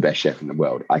the best chef in the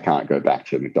world. I can't go back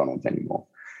to McDonald's anymore.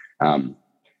 And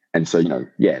so,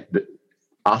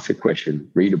 ask a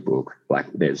question, read a book. Like,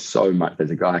 there's so much.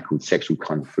 There's a guy called Sexual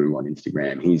Kung Fu on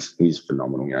Instagram. He's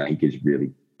phenomenal. He gives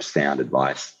really sound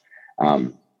advice.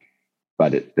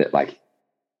 But that like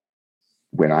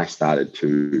when I started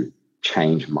to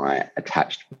change my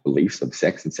attached beliefs of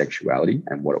sex and sexuality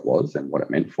and what it was and what it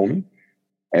meant for me,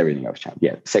 everything else changed.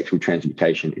 Yeah, sexual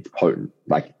transmutation, it's potent.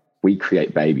 Like we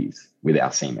create babies with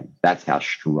our semen. That's how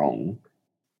strong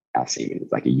our semen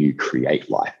is. Like you create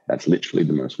life. That's literally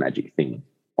the most magic thing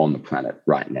on the planet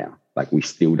right now. Like we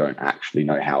still don't actually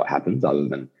know how it happens other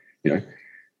than, you know,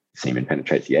 semen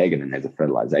penetrates the egg and then there's a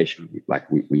fertilization.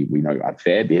 Like we know a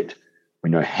fair bit. We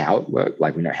know how it works.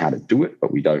 Like we know how to do it,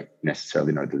 but we don't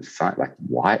necessarily know the science. Like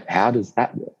why, how does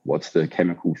that work? What's the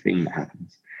chemical thing that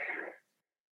happens?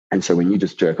 And so when you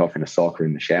just jerk off in a sock or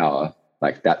in the shower,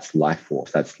 like that's life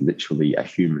force. That's literally a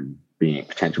human being,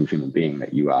 potential human being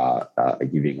that you are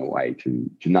giving away to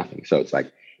nothing. So it's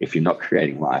like, if you're not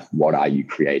creating life, what are you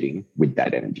creating with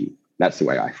that energy? That's the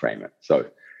way I frame it. So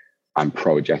I'm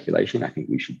pro ejaculation. I think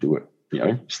we should do it, you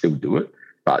know, still do it,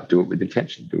 but do it with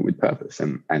intention, do it with purpose.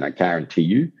 And I guarantee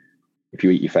you, if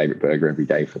you eat your favorite burger every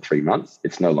day for 3 months,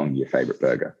 it's no longer your favorite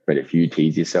burger. But if you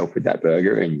tease yourself with that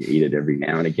burger and you eat it every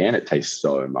now and again, it tastes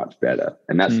so much better.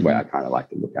 And that's the way I kind of like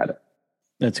to look at it.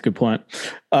 That's a good point.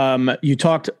 You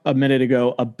talked a minute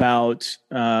ago about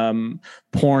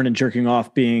porn and jerking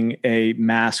off being a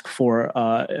mask for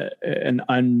an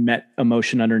unmet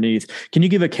emotion underneath. Can you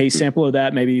give a case sample of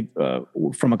that, maybe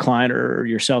from a client or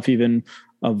yourself even,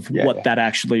 of what that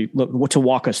actually what to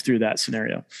walk us through that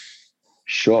scenario?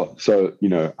 Sure. So, you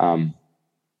know,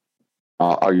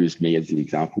 I'll use me as the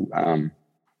example.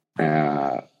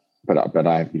 But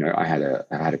I, you know, I had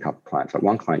a couple of clients. Like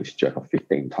one client used to jerk off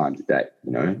 15 times a day.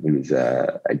 You know, it was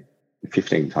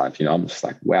 15 times. You know, I'm just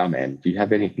like, wow, man, do you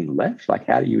have anything left? Like,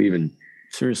 how do you even?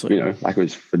 Seriously, you know, like it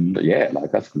was,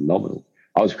 like that's phenomenal.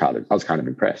 I was kind of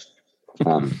impressed.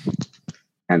 And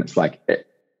it's like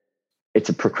it's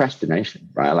a procrastination,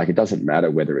 right? Like it doesn't matter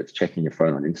whether it's checking your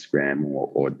phone on Instagram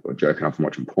or jerking off and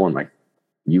watching porn. Like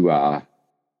you are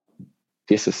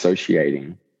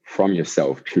disassociating from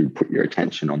yourself to put your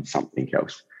attention on something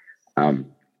else.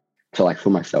 So like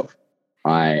for myself,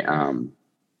 I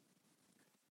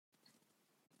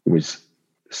was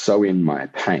so in my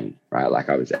pain, right? Like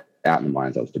I was out in the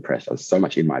mines, I was depressed. I was so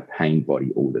much in my pain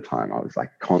body all the time. I was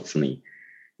like constantly,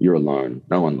 you're alone.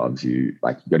 No one loves you.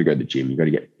 Like you got to go to the gym. You got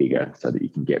to get bigger so that you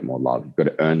can get more love. You've got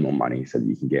to earn more money so that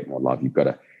you can get more love. You've got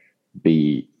to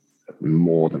be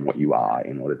more than what you are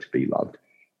in order to be loved.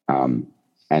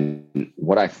 And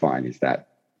what I find is that,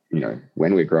 you know,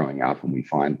 when we're growing up and we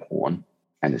find porn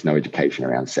and there's no education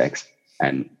around sex,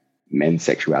 and men's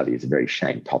sexuality is a very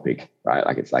shame topic, right?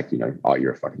 Like it's like, you know, oh,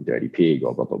 you're a fucking dirty pig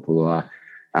or blah, blah, blah.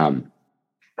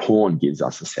 Porn gives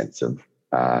us a sense of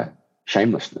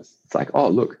shamelessness. It's like, oh,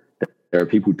 look, there are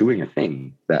people doing a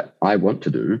thing that I want to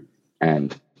do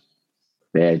and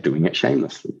they're doing it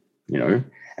shamelessly, you know?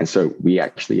 And so we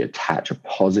actually attach a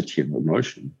positive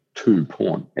emotion to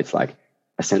porn. It's like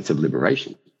a sense of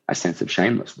liberation, a sense of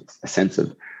shamelessness, a sense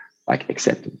of like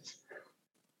acceptance.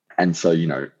 And so, you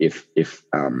know, if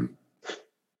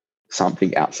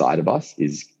something outside of us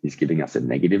is giving us a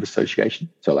negative association,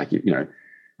 so like, you know,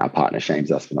 our partner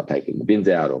shames us for not taking the bins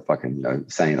out or fucking, you know,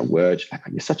 saying a word like,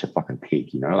 you're such a fucking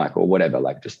pig, you know, like, or whatever,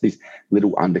 like just these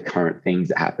little undercurrent things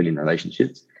that happen in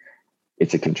relationships.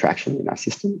 It's a contraction in our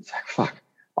system. It's like, fuck,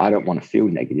 I don't want to feel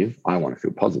negative. I want to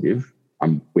feel positive.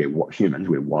 We're humans.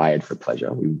 We're wired for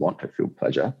pleasure. We want to feel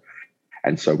pleasure.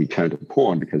 And so we turn to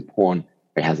porn because porn,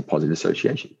 it has a positive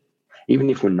association.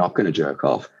 Even if we're not going to jerk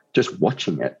off, just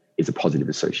watching it is a positive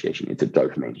association. It's a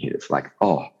dopamine hit. It's like,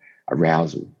 oh,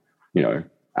 arousal, you know.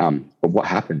 But what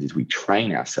happens is we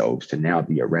train ourselves to now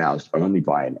be aroused only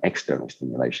by an external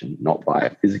stimulation, not by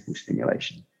a physical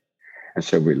stimulation. And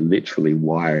so we're literally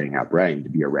wiring our brain to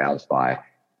be aroused by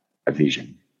a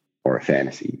vision or a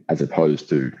fantasy, as opposed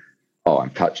to, oh,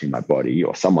 I'm touching my body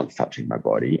or someone's touching my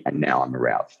body and now I'm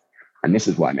aroused. And this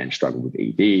is why men struggle with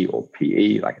ED or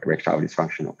PE, like erectile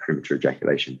dysfunction or premature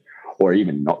ejaculation, or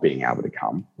even not being able to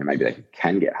come. And maybe they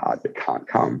can get hard but can't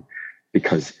come,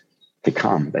 because to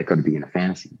come, they've got to be in a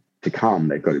fantasy. To come,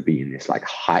 they've got to be in this like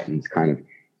heightened kind of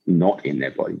not in their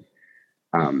body.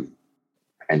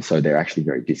 And so they're actually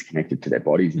very disconnected to their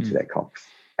bodies and to their cocks.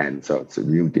 And so it's a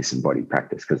real disembodied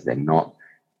practice because they're not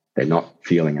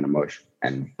feeling an emotion.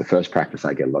 And the first practice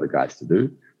I get a lot of guys to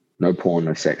do, no porn,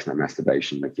 no sex, no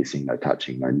masturbation, no kissing, no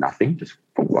touching, no nothing, just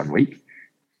for 1 week.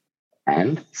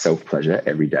 And self-pleasure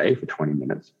every day for 20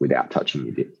 minutes without touching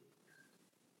your dick.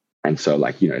 And so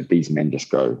like, you know, these men just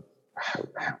go,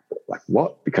 like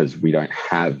what? Because we don't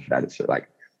have that. It's like,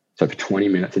 so for 20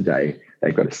 minutes a day,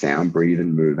 they've got to sound, breathe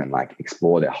and move and like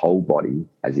explore their whole body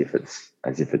as if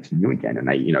it's new again. And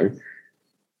they, you know,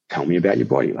 tell me about your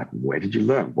body. Like, where did you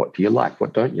learn? What do you like?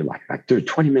 What don't you like? Like, dude,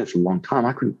 20 minutes is a long time.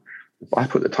 I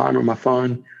put the timer on my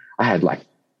phone. I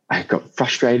got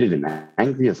frustrated and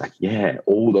angry. I was like, yeah,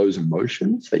 all those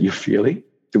emotions that you're feeling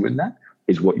doing that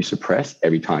is what you suppress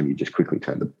every time you just quickly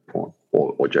turn the porn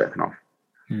or jerking off.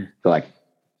 So like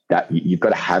that, you've got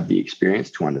to have the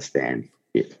experience to understand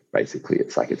it. Basically,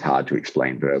 it's like, it's hard to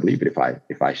explain verbally, but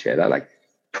if I share that, like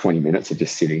 20 minutes of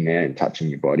just sitting there and touching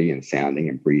your body and sounding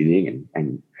and breathing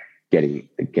and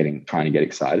trying to get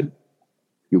excited,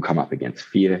 you'll come up against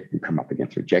fear, you come up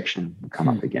against rejection, you come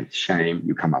up against shame,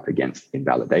 you come up against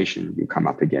invalidation, you come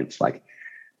up against like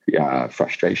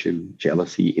frustration,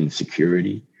 jealousy,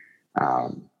 insecurity.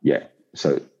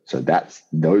 So that's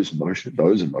those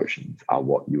emotions are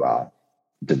what you are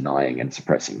denying and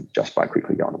suppressing just by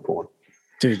quickly going to porn.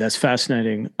 Dude, that's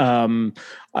fascinating.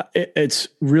 It's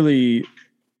really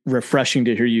refreshing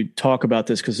to hear you talk about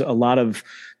this, because a lot of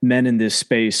men in this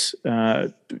space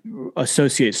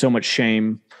associate so much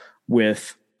shame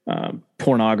with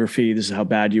pornography. This is how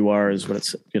bad you are, is what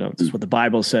it's, this is what the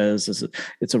Bible says.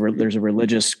 There's a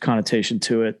religious connotation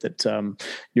to it, that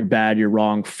you're bad, you're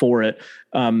wrong for it.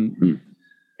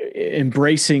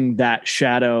 Embracing that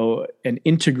shadow and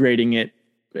integrating it,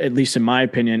 at least in my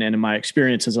opinion and in my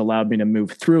experience, has allowed me to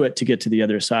move through it to get to the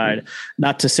other side.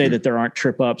 Not to say that there aren't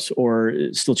trip ups or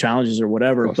still challenges or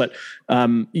whatever, but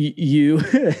you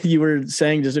were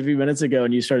saying just a few minutes ago,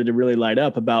 and you started to really light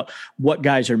up about what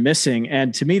guys are missing.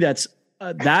 And to me, that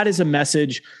is a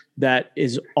message that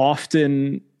is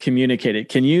often communicated.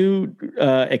 Can you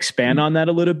expand on that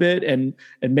a little bit and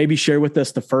maybe share with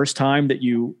us the first time that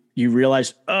you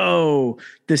realized, oh,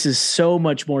 this is so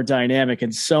much more dynamic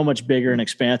and so much bigger and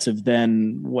expansive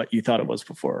than what you thought it was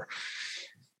before?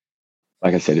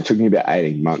 Like I said, it took me about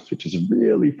 18 months, which is a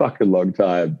really fucking long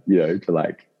time, because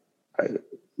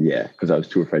I was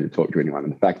too afraid to talk to anyone.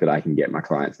 And the fact that I can get my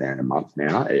clients there in a month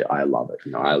now, I love it.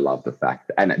 I love the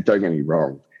fact and don't get me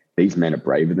wrong, these men are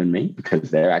braver than me because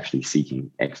they're actually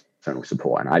seeking external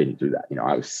support. And I didn't do that.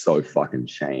 I was so fucking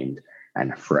shamed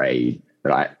and afraid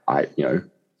that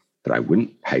that I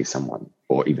wouldn't pay someone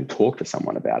or even talk to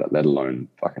someone about it, let alone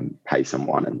fucking pay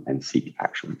someone and seek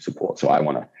actual support. So I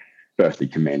want to firstly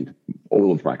commend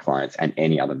all of my clients and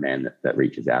any other man that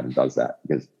reaches out and does that,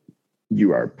 because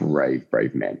you are a brave,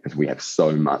 brave man, because we have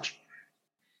so much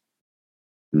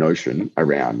notion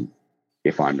around,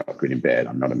 if I'm not good in bed,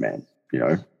 I'm not a man.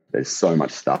 There's so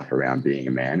much stuff around being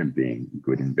a man and being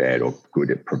good in bed or good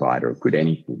at provider or good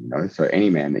anything, So any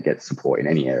man that gets support in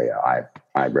any area,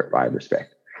 I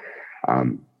respect.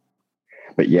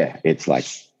 But yeah, it's like,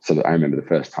 so I remember the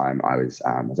first time I was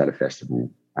at a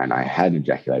festival and I hadn't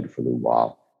ejaculated for a little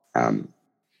while.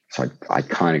 So I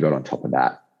kind of got on top of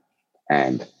that,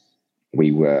 and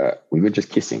we were just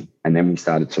kissing, and then we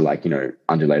started to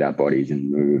undulate our bodies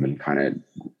and move and kind of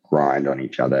grind on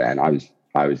each other. And I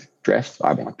was dressed.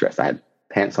 I wasn't dressed. I had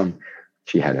pants on.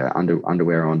 She had her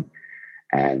underwear on,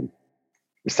 and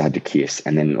we started to kiss.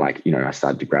 And then I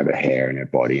started to grab her hair and her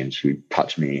body, and she would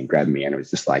touch me and grab me. And it was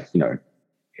just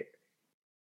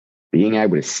being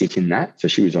able to sit in that. So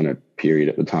she was on a period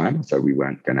at the time, so we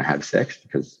weren't going to have sex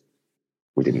because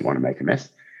we didn't want to make a mess.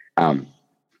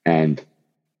 And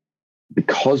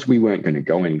because we weren't going to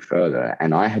go any further,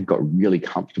 and I had got really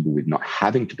comfortable with not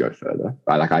having to go further,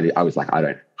 right? I was like, I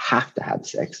don't have to have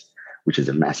sex, which is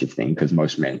a massive thing, because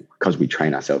most men, because we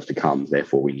train ourselves to come,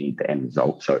 therefore we need the end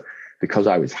result. So because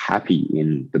I was happy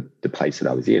in the place that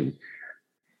I was in,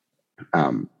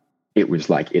 it was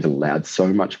like it allowed so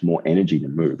much more energy to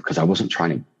move, because I wasn't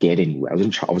trying to get anywhere. I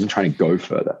wasn't trying to go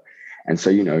further. And so,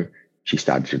 she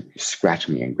started to scratch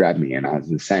me and grab me, and I was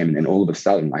the same. And then all of a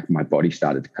sudden, my body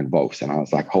started to convulse, and I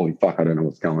was like, holy fuck, I don't know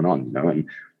what's going on,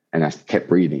 and I kept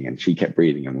breathing, and she kept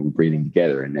breathing, and we were breathing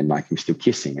together. And then we're still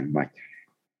kissing, and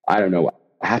I don't know what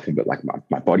happened, but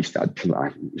my body started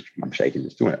tingling. I'm shaking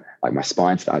just doing it. My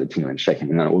spine started tingling and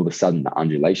shaking. And then all of a sudden, the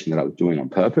undulation that I was doing on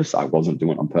purpose, I wasn't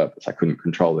doing on purpose. I couldn't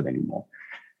control it anymore.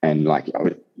 And I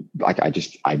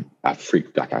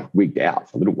freaked, I wigged out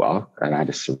for a little while, and I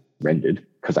just surrendered,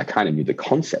 because I kind of knew the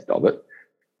concept of it,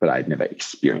 but I'd never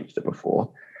experienced it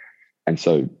before. And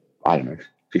so, I don't know,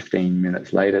 15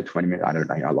 minutes later, 20 minutes, I don't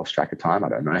know, I lost track of time. I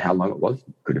don't know how long it was.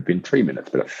 It could have been 3 minutes,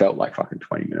 but it felt like fucking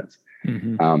 20 minutes.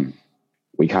 Mm-hmm.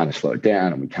 We kind of slowed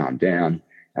down and we calmed down,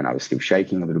 and I was still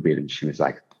shaking a little bit. And she was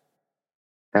like,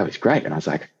 that was great. And I was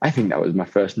like, I think that was my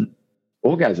first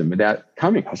orgasm without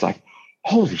coming. I was like,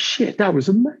 holy shit, that was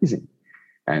amazing.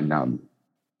 And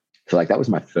so that was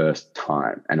my first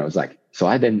time. And I was like, so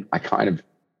I kind of,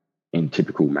 in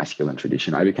typical masculine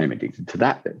tradition, I became addicted to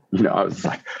that then. I was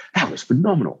like, that was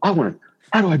phenomenal. I want to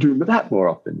how do I do that more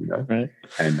often, you know? Right.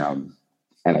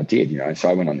 And I did, you know. So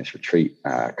I went on this retreat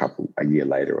a year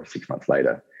later or 6 months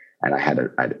later, and I had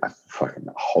a fucking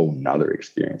whole nother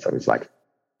experience. I was like,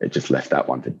 it just left that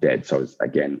one for dead. So I was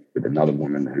again with another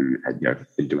woman who had, you know,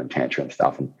 been doing tantra and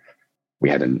stuff, and we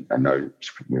had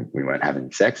we weren't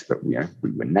having sex, but you know,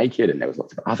 we were naked, and there was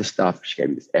lots of other stuff. She gave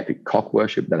me this epic cock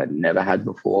worship that I'd never had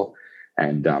before,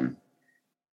 and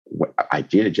I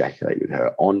did ejaculate with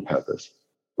her on purpose,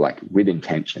 like with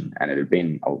intention, and it had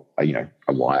been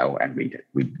a while, and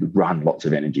we'd run lots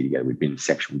of energy together. We'd been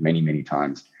sexual many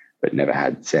times, but never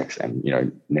had sex, and you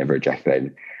know, never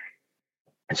ejaculated.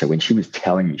 And so when she was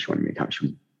telling me she wanted me to come, she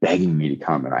was begging me to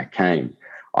come, and I came.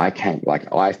 Like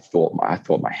I thought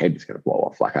my head was going to blow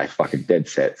off. Like I fucking dead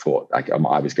set thought like I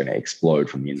was going to explode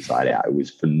from the inside out. It was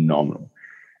phenomenal.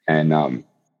 And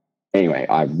anyway,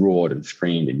 I roared and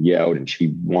screamed and yelled, and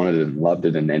she wanted it and loved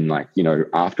it. And then, like, you know,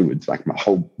 afterwards, like my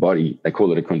whole body, they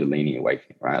call it a Kundalini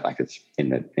awakening, right? Like it's in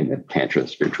the Tantra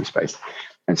spiritual space.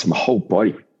 And so my whole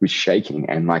body was shaking,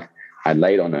 and like I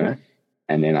laid on her,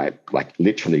 and then I like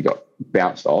literally got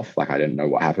bounced off. Like I didn't know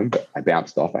what happened, but I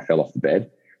bounced off. I fell off the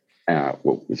bed.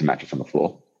 Well, it was a mattress on the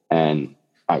floor, and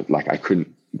I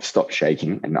couldn't stop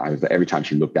shaking. And every time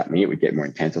she looked at me, it would get more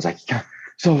intense. I was like, stop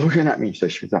looking at me. So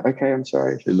she was like, okay, I'm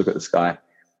sorry. She would look at the sky,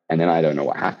 and then I don't know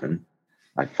what happened.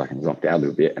 I fucking zonked out a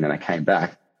little bit, and then I came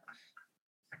back,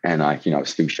 and I was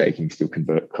still shaking, still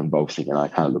convulsing, and I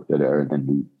kind of looked at her, and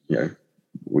then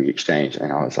we exchanged,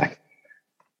 and I was like,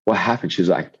 what happened? She was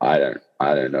like, I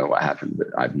don't know what happened, but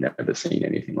I've never seen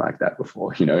anything like that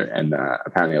before, you know? And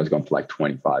apparently I was gone for like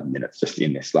 25 minutes just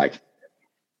in this like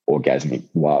orgasmic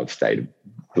wild state of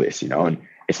bliss, you know? And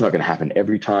it's not going to happen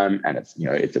every time. And it's, you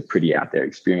know, it's a pretty out there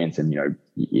experience, and, you know,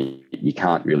 you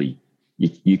can't really,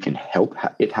 you can help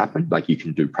it happen. Like you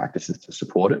can do practices to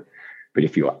support it, but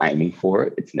if you're aiming for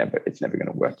it, it's never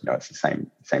going to work. You know, it's the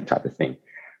same type of thing.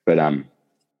 But,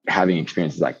 having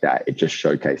experiences like that, it just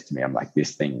showcased to me, I'm like,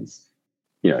 this thing is,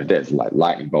 you know, there's like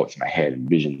lightning bolts in my head and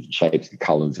visions and shapes and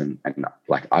colors. And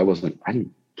like, I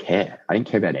didn't care. I didn't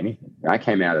care about anything. When I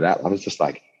came out of that, I was just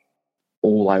like,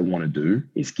 all I want to do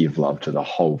is give love to the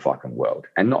whole fucking world,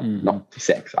 and not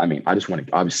sex. I mean, I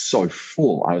was so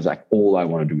full. I was like, all I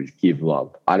want to do is give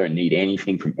love. I don't need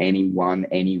anything from anyone,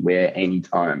 anywhere,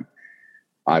 anytime.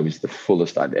 I was the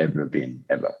fullest I've ever been,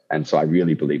 ever. And so I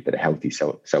really believe that a healthy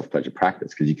self-pleasure practice,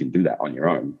 because you can do that on your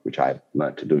own, which I've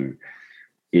learned to do,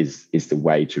 is the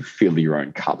way to fill your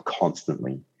own cup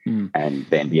constantly and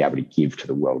then be able to give to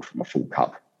the world from a full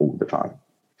cup all the time.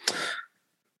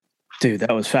 Dude,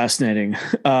 that was fascinating.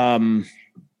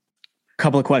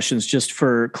 Couple of questions just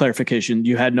for clarification.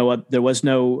 You had there was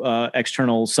no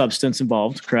external substance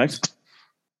involved, correct?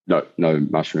 No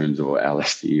mushrooms or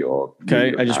LSD or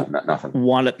okay. I just nothing.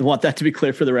 Want that to be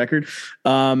clear for the record.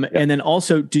 And then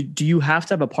also, do you have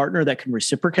to have a partner that can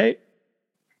reciprocate?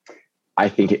 I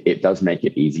think it does make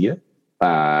it easier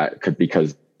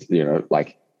because, you know,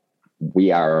 like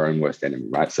we are our own worst enemy,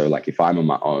 right? So like if I'm on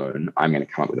my own, I'm going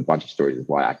to come up with a bunch of stories of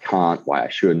why I can't, why I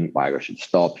shouldn't, why I should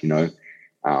stop, you know.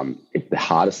 It's the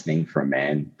hardest thing for a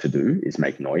man to do is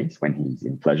make noise when he's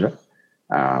in pleasure.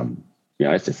 You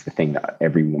know, it's just the thing that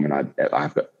every woman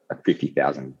I've got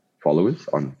 50,000 followers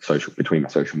on between my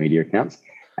social media accounts,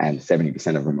 and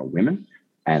 70% of them are women,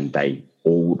 and they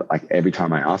all, like, every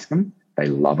time I ask them, they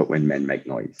love it when men make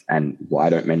noise. And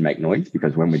why don't men make noise?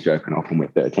 Because when we're jerking off and we're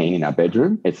 13 in our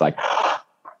bedroom, it's like,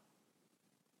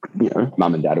 you know,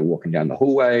 mum and dad are walking down the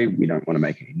hallway. We don't want to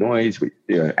make any noise.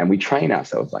 And we train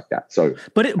ourselves like that. So,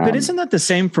 but isn't that the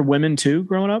same for women too,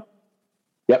 growing up?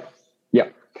 Yep.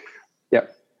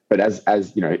 But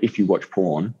as you know, if you watch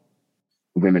porn,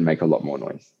 women make a lot more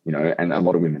noise, you know, and a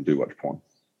lot of women do watch porn.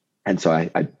 And so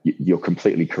you're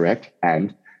completely correct.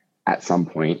 And at some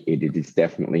point, it is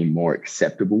definitely more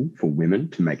acceptable for women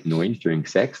to make noise during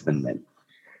sex than men.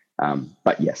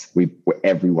 But yes,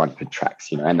 everyone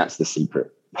contracts, you know, and that's the secret.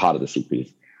 Part of the secret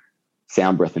is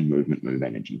sound, breath, and movement move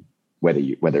energy,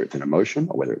 whether it's an emotion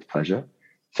or whether it's pleasure.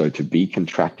 So to be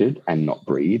contracted and not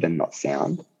breathe and not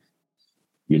sound,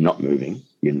 you're not moving,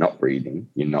 you're not breathing,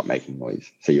 you're not making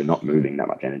noise. So you're not moving that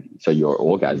much energy. So your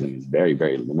orgasm is very,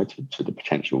 very limited to the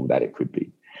potential that it could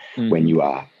be. Mm-hmm. When you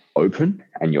are open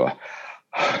and you're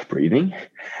breathing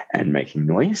and making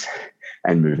noise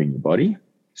and moving your body,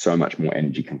 so much more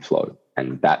energy can flow.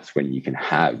 And that's when you can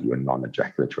have your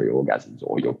non-ejaculatory orgasms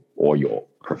or your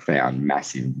profound,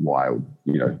 massive, wild,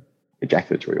 you know,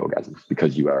 ejaculatory orgasms,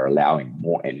 because you are allowing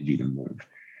more energy to move.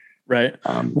 Right.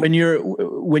 When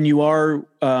you are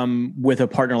with a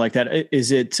partner like that, is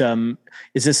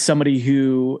this somebody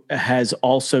who has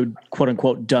also, quote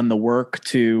unquote, done the work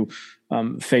to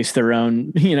face their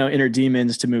own, inner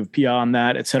demons to move beyond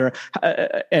that, et cetera.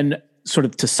 And sort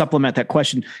of to supplement that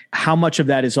question, how much of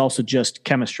that is also just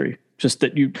chemistry? Just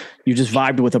that you just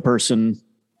vibed with a person.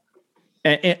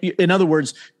 In other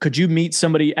words, could you meet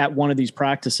somebody at one of these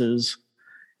practices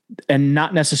and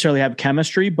not necessarily have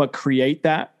chemistry, but create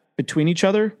that between each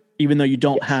other, even though you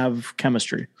don't have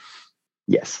chemistry?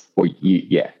 Yes. Or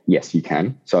yes, you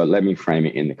can. So let me frame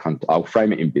it I'll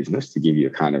frame it in business to give you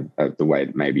a kind of the way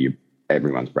that maybe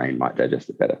everyone's brain might digest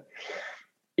it better.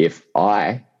 If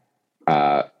I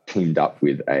teamed up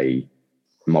with a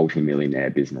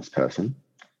multimillionaire business person,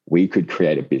 we could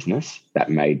create a business that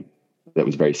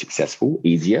was very successful,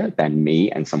 easier than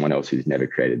me and someone else who's never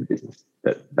created a business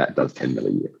that does 10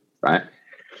 million a year, right?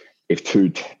 If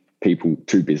two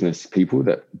business people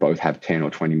that both have 10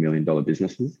 or $20 million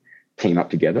businesses team up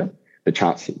together,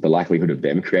 the likelihood of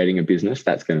them creating a business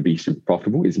that's going to be super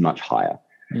profitable is much higher,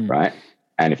 right?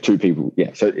 And if two people,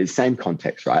 so it's same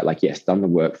context, right? Like, yes, done the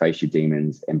work, face your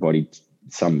demons, embodied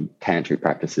some tantric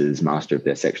practices, master of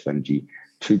their sexual energy.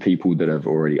 Two people that are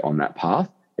already on that path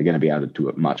are going to be able to do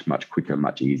it much, much quicker,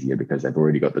 much easier because they've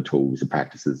already got the tools, the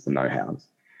practices, the know-hows.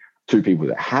 Two people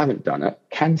that haven't done it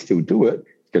can still do it.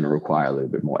 It's going to require a little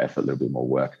bit more effort, a little bit more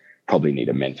work, probably need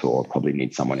a mentor, probably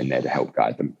need someone in there to help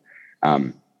guide them.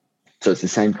 So it's the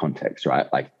same context, right?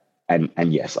 Like, and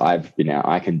yes, I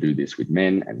can do this with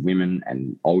men and women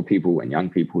and old people and young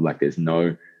people. Like,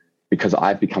 because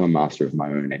I've become a master of my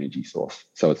own energy source.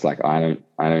 So it's like,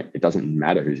 it doesn't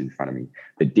matter who's in front of me.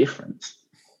 The difference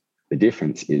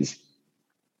is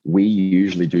we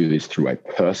usually do this through a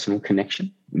personal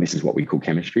connection. And this is what we call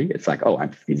chemistry. It's like, oh,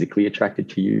 I'm physically attracted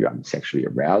to you. I'm sexually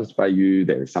aroused by you.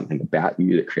 There is something about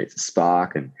you that creates a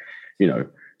spark. And,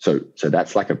 so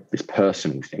that's like this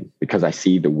personal thing, because I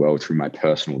see the world through my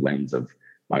personal lens of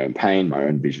my own pain, my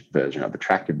own version of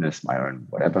attractiveness, my own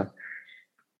whatever.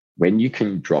 When you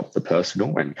can drop the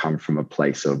personal and come from a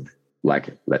place of,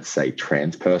 like, let's say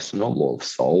transpersonal or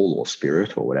soul or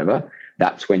spirit or whatever,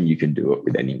 that's when you can do it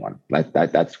with anyone. Like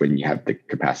that's when you have the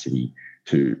capacity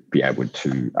to be able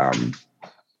to,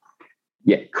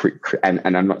 and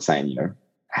I'm not saying,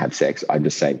 have sex. I'm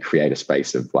just saying create a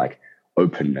space of like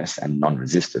openness and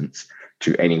non-resistance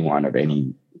to anyone of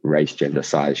any race, gender,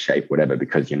 size, shape, whatever,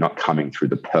 because you're not coming through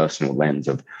the personal lens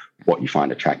of what you find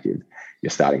attractive. You're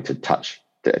starting to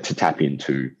tap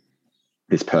into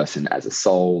this person as a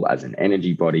soul, as an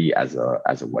energy body, as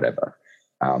a whatever.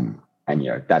 And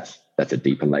that's a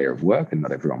deeper layer of work, and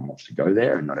not everyone wants to go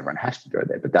there and not everyone has to go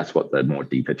there, but that's what the more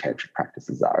deeper tantric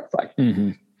practices are. It's like,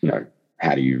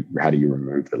 how do you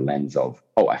remove the lens of,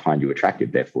 oh, I find you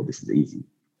attractive, therefore this is easy.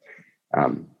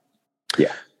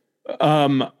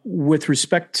 With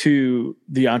respect to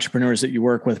the entrepreneurs that you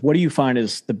work with, what do you find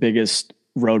is the biggest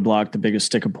roadblock, the biggest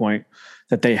sticking point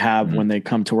that they have when they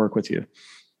come to work with you?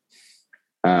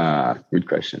 Good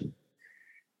question.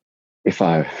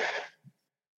 I'm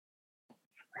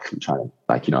trying to,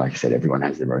 like I said, everyone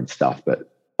has their own stuff,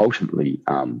 but ultimately,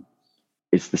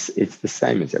 it's the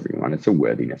same as everyone. It's a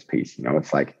worthiness piece.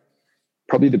 It's like,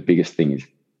 probably the biggest thing is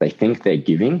they think they're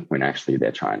giving when actually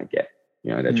they're trying to get.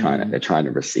 They're trying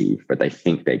to receive, but they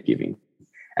think they're giving.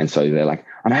 And so they're like,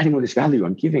 I'm adding all this value,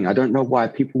 I'm giving. I don't know why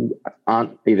people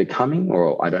aren't either coming,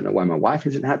 or I don't know why my wife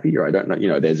isn't happy, or I don't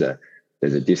know, there's a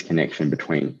disconnection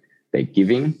between they're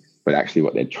giving, but actually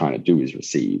what they're trying to do is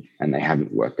receive, and they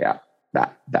haven't worked out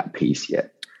that piece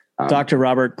yet. Dr.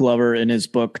 Robert Glover, in his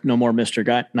book, No More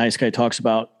Mr. Nice Guy, talks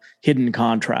about hidden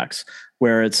contracts,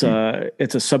 where it's a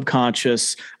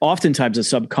subconscious, oftentimes a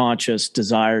subconscious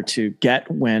desire to get,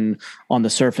 when on the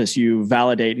surface you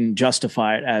validate and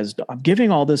justify it as, I'm giving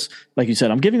all this, like you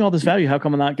said, I'm giving all this value. How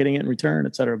come I'm not getting it in return,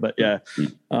 et cetera? But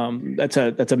that's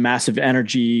a massive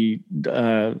energy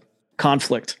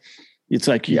conflict. It's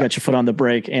like you got your foot on the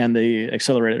brake and the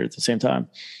accelerator at the same time.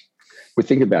 Well,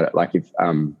 think about it. Like if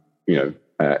I'm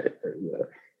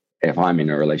in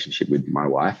a relationship with my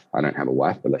wife, I don't have a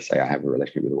wife, but let's say I have a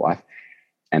relationship with a wife,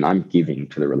 and I'm giving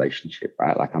to the relationship,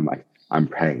 right? I'm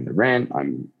paying the rent.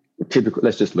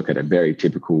 Let's just look at a very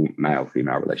typical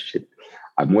male-female relationship.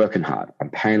 I'm working hard. I'm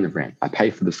paying the rent. I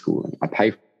pay for the schooling. I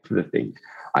pay for the things.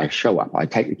 I show up. I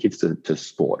take the kids to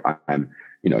sport. I'm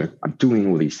doing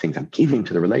all these things. I'm giving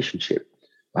to the relationship.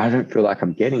 I don't feel like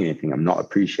I'm getting anything. I'm not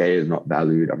appreciated. I'm not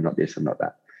valued. I'm not this. I'm not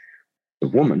that. The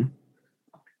woman,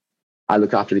 I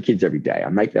look after the kids every day. I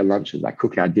make their lunches. I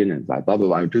cook our dinners. I blah, blah,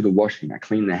 blah. I do the washing. I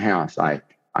clean the house.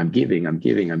 I'm giving.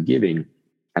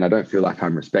 And I don't feel like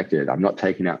I'm respected. I'm not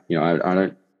taking out,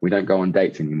 we don't go on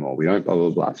dates anymore. We don't blah, blah,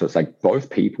 blah. So it's like both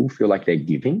people feel like they're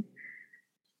giving,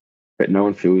 but no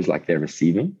one feels like they're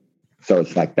receiving. So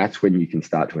it's like, that's when you can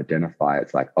start to identify.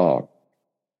 It's like, oh,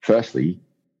 firstly,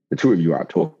 the two of you aren't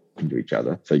talking to each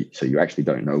other. So you actually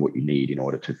don't know what you need in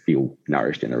order to feel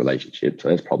nourished in a relationship. So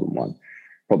that's problem one.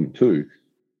 Problem two,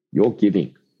 you're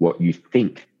giving what you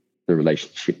think the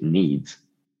relationship needs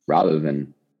rather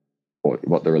than, or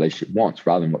what the relationship wants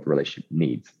rather than what the relationship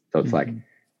needs. So it's like,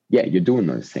 yeah, you're doing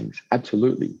those things.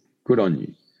 Absolutely. Good on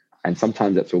you. And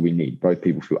sometimes that's all we need. Both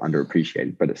people feel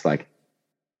underappreciated, but it's like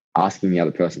asking the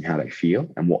other person how they feel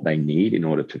and what they need in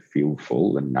order to feel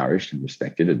full and nourished and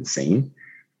respected and seen.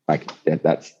 Like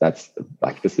that's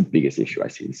the biggest issue I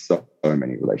see in so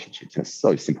many relationships. And it's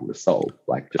so simple to solve,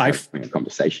 like just having a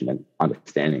conversation and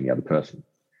understanding the other person.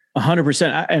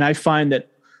 100%. And I find that,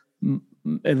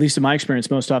 at least in my experience,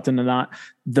 most often than not,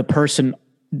 the person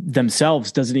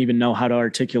themselves doesn't even know how to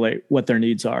articulate what their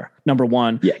needs are, number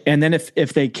one. Yeah. And then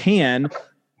if they can,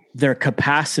 their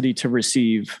capacity to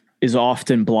receive is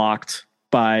often blocked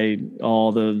by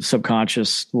all the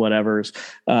subconscious whatevers.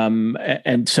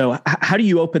 And so how do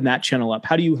you open that channel up?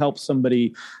 How do you help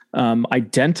somebody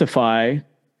identify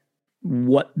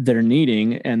what they're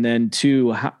needing? And then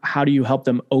two, how do you help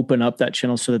them open up that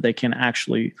channel so that they can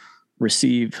actually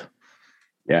receive?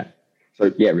 Yeah.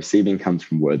 So yeah, receiving comes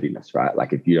from worthiness, right?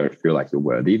 Like if you don't feel like you're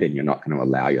worthy, then you're not going to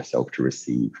allow yourself to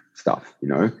receive stuff, you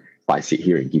know? If I sit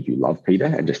here and give you love, Peter,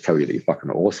 and just tell you that you're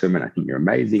fucking awesome and I think you're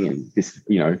amazing and this,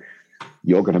 you know,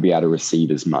 you're going to be able to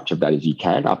receive as much of that as you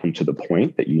can up until the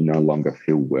point that you no longer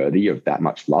feel worthy of that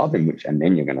much love, and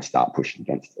then you're going to start pushing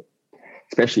against it.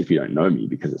 Especially if you don't know me,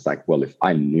 because it's like, well,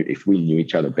 if we knew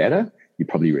each other better, you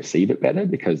probably receive it better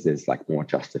because there's like more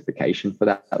justification for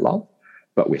that love.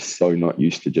 But we're so not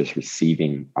used to just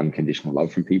receiving unconditional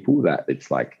love from people that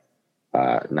it's like,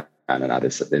 no,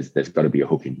 there's got to be a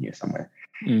hook in here somewhere.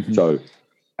 Mm-hmm. So,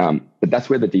 but that's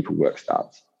where the deeper work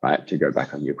starts, right? To go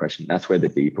back on your question, that's where the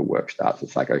deeper work starts.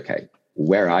 It's like, okay,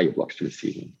 where are your blocks to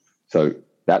receiving? So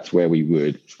that's where we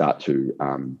would start to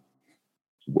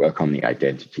work on the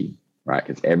identity, right?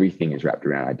 Because everything is wrapped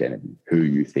around identity, who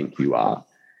you think you are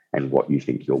and what you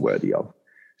think you're worthy of.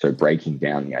 So breaking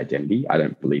down the identity, I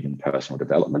don't believe in personal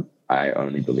development. I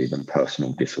only believe in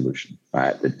personal dissolution,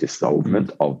 right? The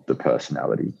dissolvement of the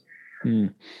personality.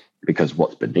 Because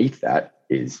what's beneath that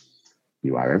is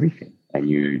you are everything and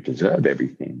you deserve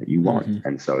everything that you want. Mm-hmm.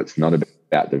 And so it's not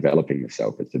about developing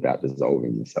yourself. It's about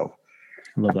dissolving yourself.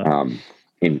 I love that.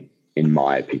 In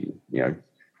my opinion, you know,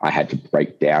 I had to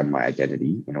break down my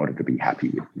identity in order to be happy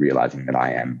with realizing that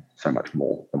I am so much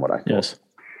more than what I thought. Yes.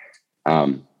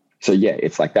 So yeah,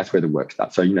 it's like, that's where the work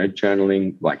starts. So, you know,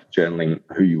 journaling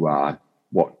who you are,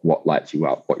 what lights you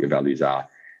up, what your values are.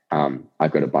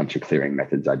 I've got a bunch of clearing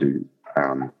methods. I do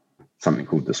something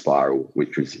called the spiral,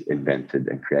 which was invented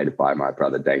and created by my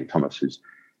brother, Dane Thomas, who's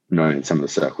known in some of the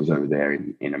circles over there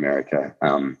in America.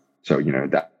 So, you know,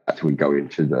 that's we go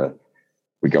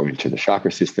into the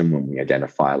chakra system when we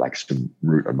identify like some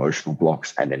root emotional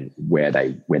blocks, and then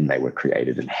when they were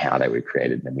created and how they were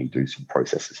created. Then we do some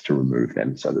processes to remove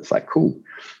them. So that's like, cool.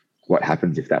 What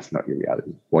happens if that's not your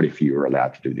reality? What if you were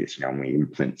allowed to do this? You know, and we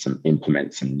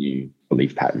implement some new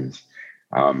belief patterns.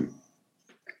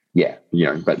 Yeah, you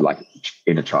know, but like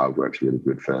inner child work's really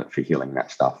good for healing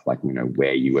that stuff. Like, you know,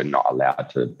 where you were not allowed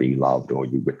to be loved, or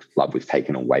love was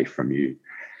taken away from you.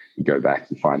 You go back,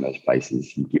 you find those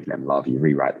places, you give them love, you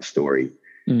rewrite the story.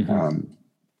 Mm-hmm.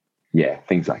 Yeah,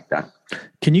 things like that.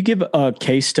 Can you give a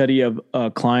case study of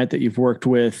a client that you've worked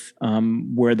with,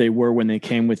 where they were when they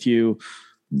came with you,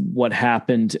 what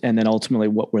happened, and then ultimately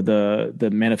what were the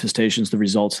manifestations, the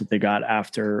results that they got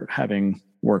after having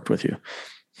worked with you?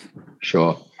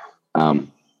 Sure.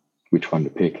 Which one to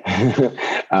pick?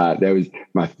 There was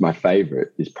my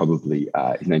favorite is probably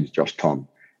his name is Josh Tom.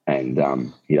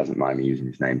 And he doesn't mind me using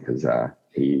his name because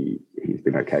he's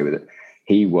been okay with it.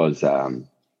 He was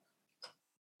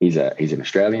he's an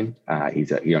Australian.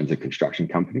 He owns a construction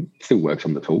company. Still works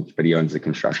on the tools, but he owns a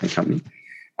construction company.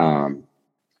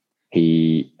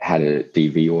 He had a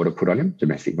DV order put on him,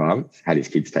 domestic violence. Had his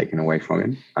kids taken away from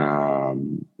him.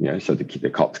 You know, so the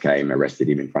cops came, arrested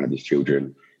him in front of his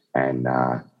children, and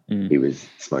he was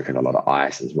smoking a lot of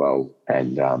ice as well.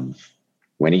 And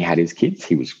when he had his kids,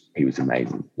 he was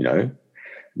amazing. You know,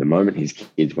 the moment his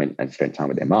kids went and spent time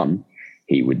with their mum,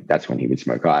 that's when he would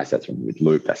smoke ice. That's when he would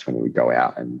loop. That's when he would go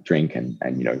out and drink and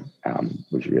you know,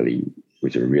 was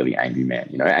a really angry man.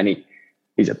 You know, and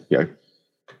he's a, you know,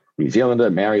 New Zealander,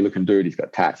 Maori looking dude. He's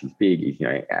got tats. He's big. He's, you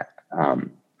know,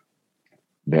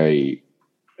 very,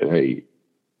 very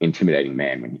intimidating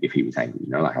man if he was angry.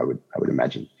 You know, like I would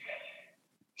imagine.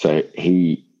 So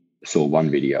he saw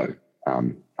one video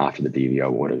after the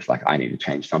DVO order. It's like, I need to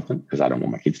change something because I don't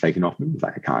want my kids taken off me. It's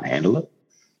like, I can't handle it.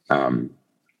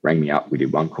 Rang me up. We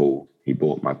did one call.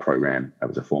 bought my program. That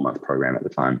was a 4-month program at the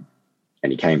time,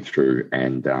 and he came through,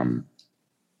 and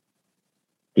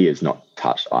he has not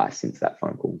touched ice since that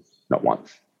phone call, not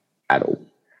once at all.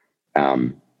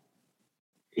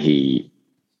 He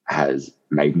has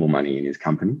made more money in his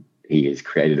company. He has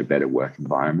created a better work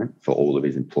environment for all of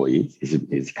his employees.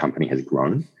 His company has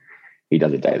grown. He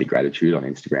does a daily gratitude on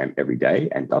Instagram every day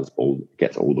and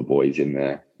gets all the boys in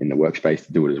the workspace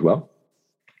to do it as well.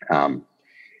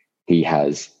 He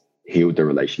has healed the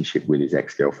relationship with his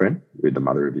ex-girlfriend, with the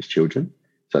mother of his children.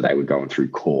 So they were going through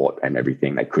court and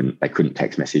everything. They couldn't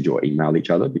text message or email each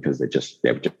other because they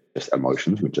were just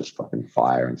emotions, were just fucking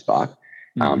fire and spark.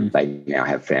 They now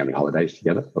have family holidays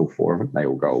together, all 4 of them. They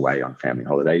all go away on family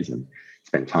holidays and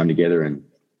spend time together. And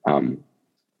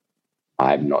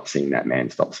I have not seen that man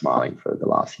stop smiling for the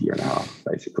last year and a half.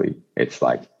 Basically, it's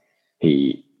like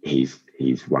he's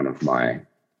one of my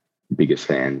biggest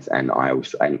fans, and I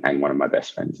also and one of my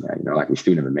best friends now. You know, like we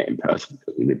still never met in person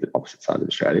because we lived at opposite sides of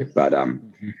Australia. But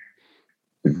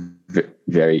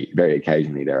very, very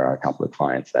occasionally there are a couple of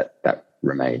clients that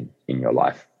remain in your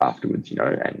life afterwards. You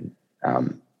know, and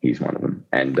he's one of them.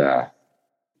 And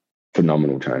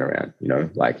phenomenal turnaround. You know,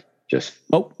 like just.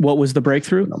 Oh, what was the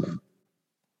breakthrough? Phenomenal.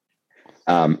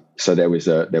 So there was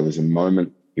a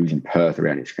moment. He was in Perth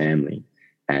around his family,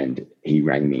 and he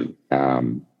rang me.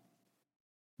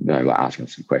 Like asking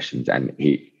some questions, and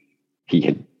he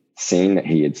had seen that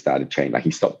he had started changing. Like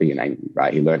he stopped being angry,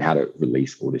 right? He learned how to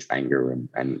release all this anger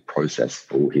and process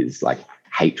all his like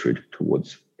hatred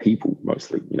towards people,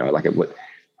 mostly. You know, like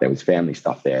there was family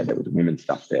stuff there was women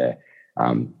stuff there.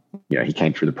 You know, he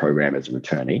came through the program as a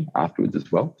returnee afterwards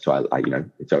as well. So I you know,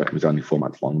 it was only 4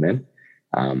 months long then.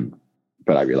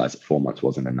 But I realized that 4 months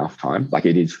wasn't enough time. Like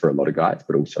it is for a lot of guys,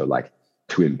 but also like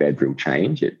to embed real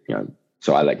change, you know.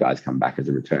 So I let guys come back as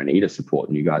a returnee to support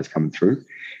new guys coming through.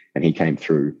 And he came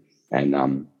through,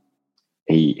 and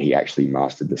he actually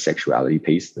mastered the sexuality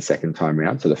piece the second time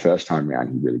around. So the first time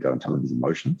around, he really got on top of his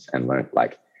emotions and learned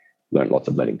lots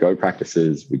of letting go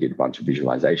practices. We did a bunch of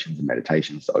visualizations and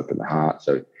meditations to open the heart.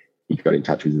 So he got in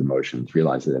touch with his emotions,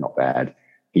 realized that they're not bad.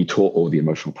 He taught all the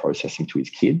emotional processing to his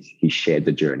kids. He shared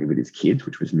the journey with his kids,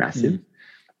 which was massive.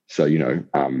 So, you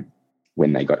know,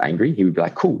 when they got angry, he would be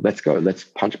like, cool, let's go, let's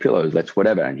punch pillows, let's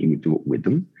whatever. And he would do it with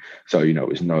them. So, you know, it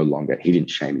was no longer, he didn't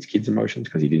shame his kids' emotions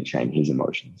because he didn't shame his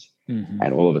emotions.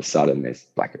 And all of a sudden there's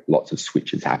like lots of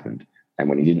switches happened. And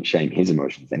when he didn't shame his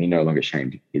emotions, then he no longer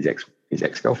shamed his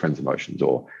ex-girlfriend's emotions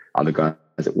or other guys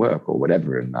at work or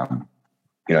whatever. And,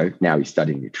 you know, now he's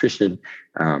studying nutrition.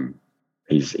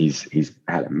 He's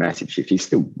had a massive shift. He's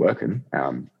still working.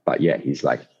 But yeah, he's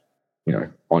like, you know,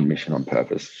 on mission, on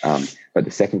purpose. But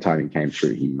the second time he came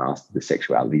through, he mastered the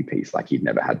sexuality piece like he'd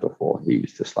never had before. He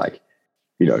was just like,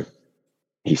 you know,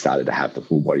 he started to have the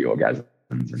full body orgasms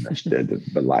and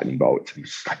the lightning bolts. And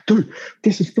he's just like, dude,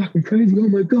 this is fucking crazy. Oh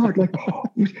my God. Like,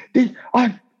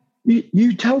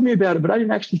 you told me about it, but I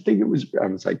didn't actually think it was. I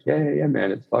was like, yeah,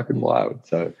 man, it's fucking wild.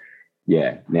 So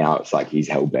yeah, now it's like he's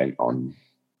hell bent on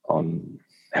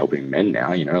helping men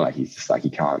now, you know, like he's just like, he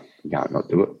can't not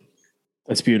do it.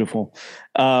 That's beautiful.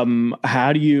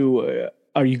 How do you,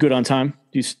 are you good on time?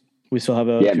 We still have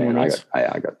a few more minutes?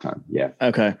 I got time. Yeah.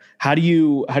 Okay. How do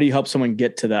you help someone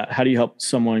get to that? How do you help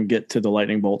someone get to the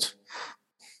lightning bolts?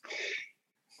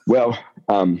 Well,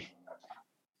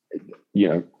 you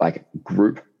know, like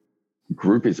group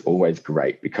is always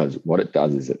great because what it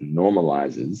does is it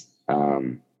normalizes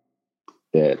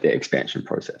the expansion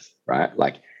process, right?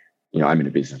 Like, you know, I'm in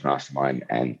a business mastermind,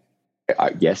 and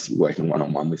yes, working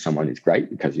one-on-one with someone is great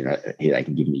because, you know, they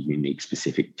can give me unique,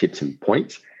 specific tips and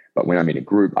points. But when I'm in a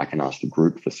group, I can ask the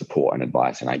group for support and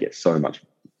advice, and I get so much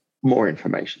more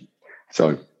information.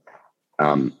 So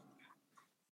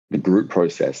the group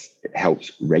process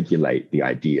helps regulate the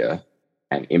idea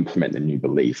and implement the new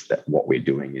beliefs that what we're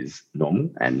doing is normal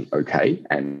and okay.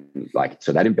 And like,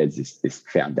 so that embeds this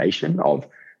foundation of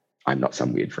I'm not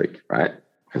some weird freak, right?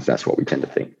 Because that's what we tend to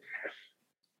think.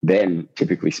 Then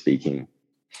typically speaking,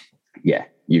 yeah,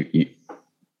 you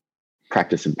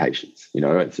practice and patience, you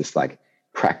know, it's just like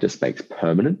practice makes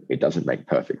permanent. It doesn't make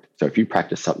perfect. So if you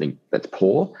practice something that's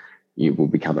poor, you will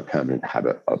become a permanent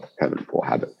poor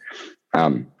habit.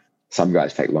 Some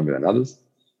guys take longer than others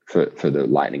for the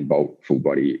lightning bolt full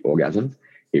body orgasms.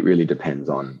 It really depends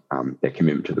on their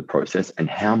commitment to the process and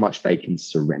how much they can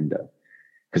surrender,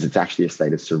 because it's actually a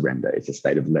state of surrender. It's a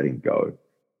state of letting go.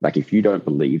 Like if you don't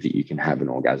believe that you can have an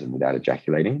orgasm without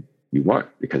ejaculating, you won't,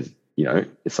 because, you know,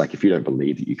 it's like if you don't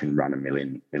believe that you can run $1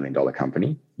 million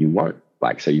company, you won't.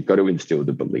 Like, so you've got to instill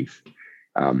the belief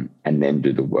and then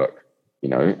do the work, you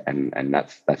know, and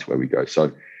that's where we go.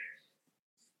 So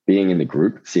being in the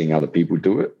group, seeing other people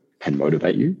do it can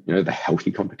motivate you. You know, the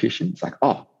healthy competition. It's like,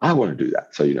 oh, I want to do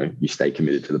that. So, you know, you stay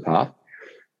committed to the path.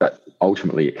 But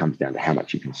ultimately, it comes down to how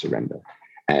much you can surrender.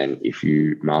 And if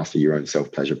you master your own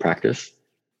self-pleasure practice,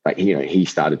 like, you know, he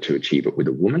started to achieve it with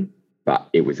a woman, but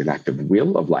it was an act of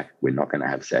will of like, we're not going to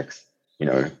have sex. You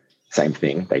know, same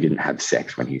thing. They didn't have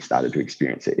sex when he started to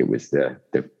experience it. It was the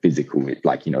physical,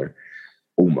 like, you know,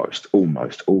 almost,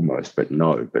 but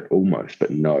no, but almost,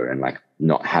 but no. And like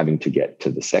not having to get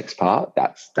to the sex part,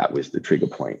 that was the trigger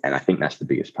point. And I think that's the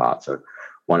biggest part. So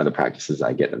one of the practices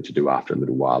I get them to do after a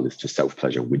little while is to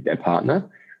self-pleasure with their partner,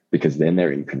 because then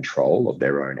they're in control of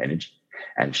their own energy,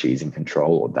 and she's in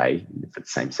control, or they, if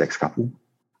it's same-sex couple,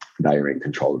 they are in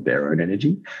control of their own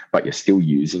energy, but you're still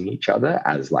using each other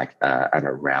as like an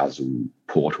arousal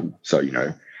portal. So, you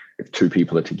know, if two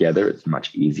people are together, it's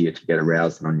much easier to get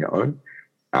aroused than on your own,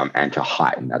 and to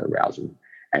heighten that arousal.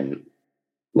 And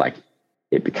like,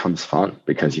 it becomes fun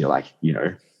because you're like, you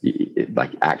know,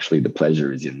 like actually the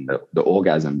pleasure is in the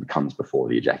orgasm comes before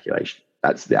the ejaculation.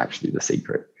 That's actually the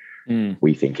secret.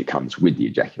 We think it comes with the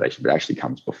ejaculation, but it actually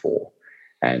comes before.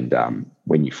 And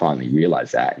when you finally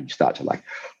realize that and you start to like,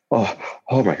 oh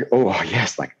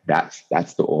yes, like that's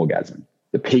the orgasm,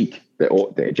 the peak,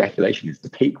 the ejaculation is the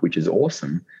peak, which is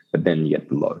awesome, but then you get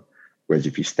the low. Whereas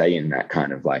if you stay in that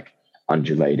kind of like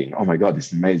undulating, oh my God, this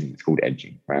is amazing, it's called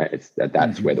edging, right? It's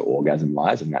that's where the orgasm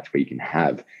lies, and that's where you can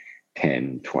have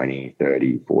 10, 20,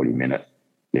 30, 40 minute,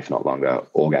 if not longer,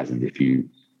 orgasms if you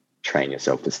train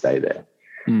yourself to stay there.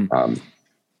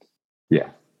 Yeah.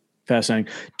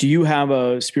 Fascinating. Do you have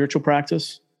a spiritual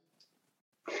practice?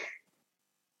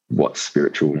 What's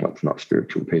spiritual and what's not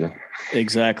spiritual, Peter?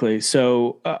 Exactly.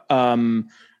 So I'm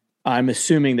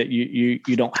assuming that you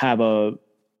don't have a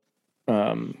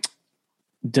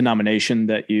denomination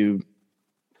that you.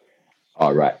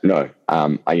 Oh, right. No.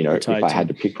 You know, if I had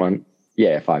to pick one,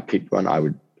 if I picked one, I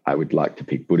would like to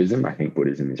pick Buddhism. I think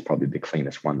Buddhism is probably the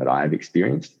cleanest one that I have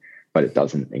experienced, but it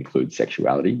doesn't include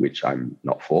sexuality, which I'm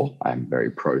not for. I'm very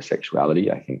pro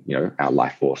sexuality. I think, you know, our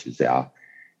life force is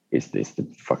the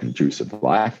fucking juice of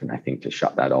life. And I think to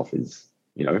shut that off is,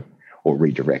 you know, or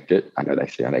redirect it. I know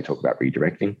they talk about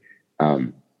redirecting.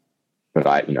 But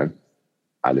I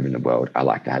live in the world. I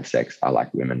like to have sex. I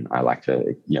like women. I like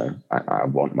to, you know, I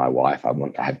want my wife. I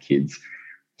want to have kids.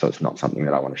 So it's not something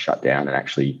that I want to shut down. And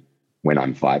actually, when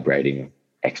I'm vibrating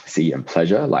ecstasy and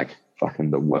pleasure, like fucking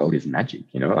the world is magic,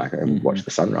 you know, like I can watch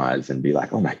the sunrise and be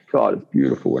like, oh my God, it's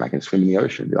beautiful. And I can swim in the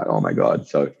ocean and be like, oh my God.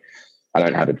 So I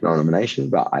don't have a denomination,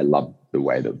 but I love the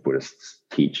way that Buddhists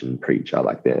teach and preach. I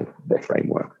like their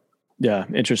framework. Yeah.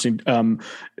 Interesting.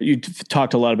 You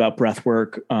talked a lot about breath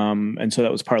work. And so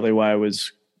that was partly why I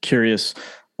was curious,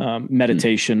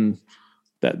 meditation,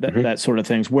 that sort of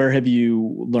things. Where have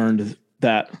you learned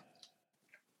that?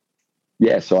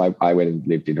 Yeah. So I went and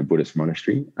lived in a Buddhist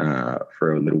monastery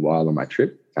for a little while on my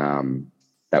trip.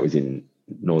 That was in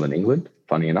Northern England,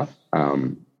 funny enough.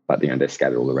 But, you know, they're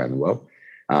scattered all around the world.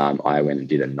 I went and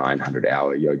did a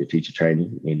 900-hour yoga teacher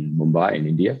training in Mumbai in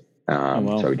India.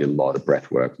 So we did a lot of breath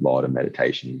work, a lot of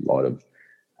meditation, a lot of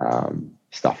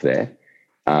stuff there.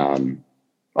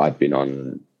 I've been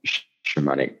on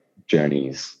shamanic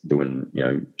journeys doing, you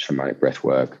know, shamanic breath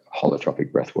work,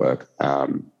 holotropic breath work.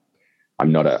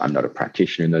 I'm not a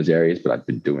practitioner in those areas, but I've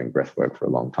been doing breath work for a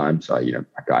long time. So, you know,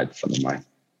 I guide some of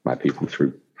my people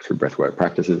through breath work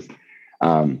practices.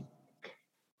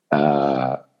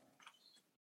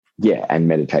 And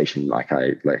meditation, like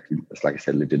I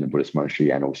said, lived in a Buddhist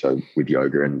monastery, and also with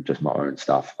yoga and just my own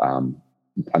stuff. I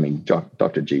mean,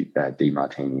 Dr.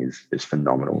 Demartini is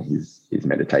phenomenal. His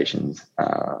meditations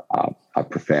are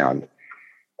profound.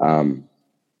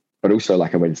 But also,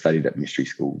 like, I went and studied at mystery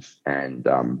schools, and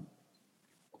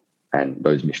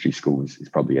those mystery schools is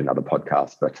probably another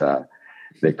podcast. But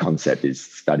their concept is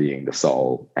studying the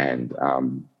soul, and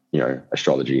you know,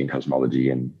 astrology and cosmology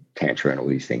and tantra and all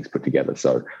these things put together.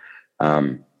 So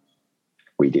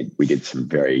we did some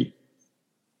very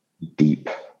deep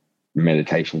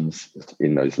meditations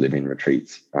in those living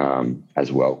retreats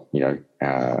as well, you know.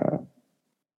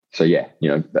 So yeah, you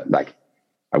know, like,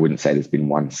 I wouldn't say there's been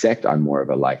one sect. I'm more of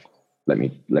a like, let me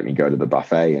go to the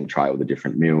buffet and try all the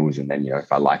different meals, and then, you know,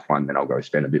 if I like one, then I'll go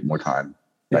spend a bit more time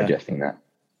digesting that.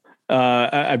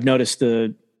 I've noticed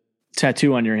the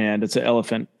tattoo on your hand. It's an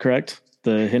elephant, correct?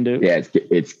 The Hindu. Yeah,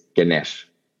 it's Ganesh.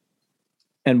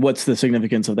 And what's the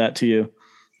significance of that to you?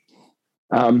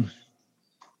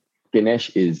 Ganesh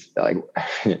is like,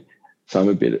 so I'm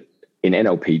a bit, in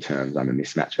NLP terms, I'm a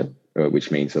mismatcher,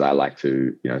 which means that I like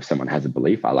to, you know, if someone has a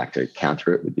belief, I like to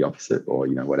counter it with the opposite, or,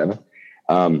 you know, whatever.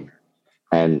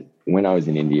 And when I was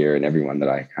in India, and everyone that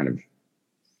I kind of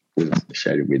was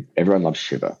associated with, everyone loves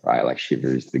Shiva, right? Like Shiva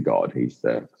is the god. He's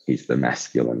the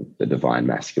masculine, the divine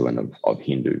masculine of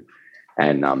Hindu.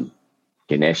 And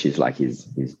Ganesh is like his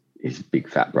big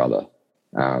fat brother,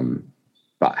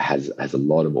 but has a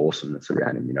lot of awesomeness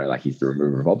around him. You know, like he's the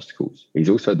remover of obstacles. He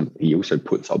also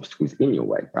puts obstacles in your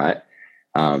way, right?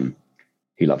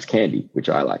 He loves candy, which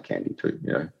I like candy too.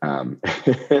 You know,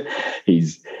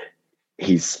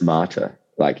 he's smarter.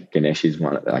 Like Ganesh is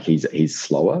he's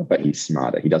slower, but he's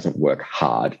smarter. He doesn't work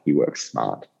hard; he works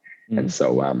smart. And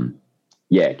so,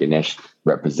 Ganesh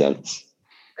represents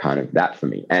kind of that for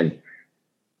me. And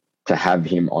to have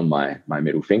him on my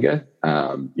middle finger,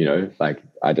 you know, like,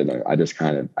 I don't know, I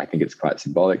think it's quite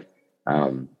symbolic.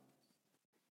 The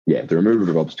removal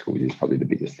of obstacles is probably the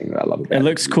biggest thing that I love about it. It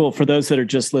looks cool. For those that are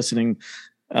just listening,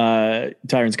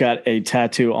 Tyron's got a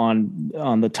tattoo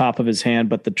on the top of his hand,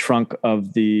 but the trunk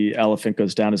of the elephant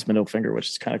goes down his middle finger, which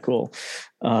is kind of cool.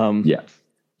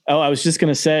 Oh, I was just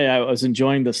going to say, I was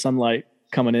enjoying the sunlight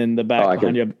coming in the back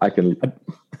behind you. I've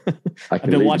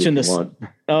been watching this.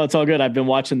 Oh, it's all good. I've been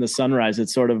watching the sunrise.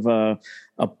 It's sort of a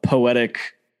poetic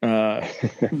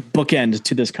bookend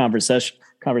to this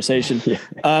conversation.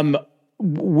 Yeah.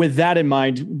 With that in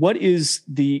mind, what is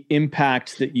the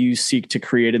impact that you seek to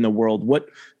create in the world?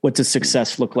 What does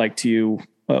success look like to you?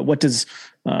 What does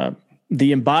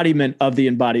the embodiment of the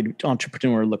embodied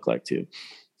entrepreneur look like to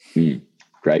you?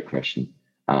 Great question.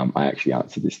 I actually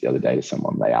answered this the other day to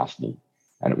someone. They asked me,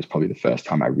 and it was probably the first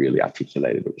time I really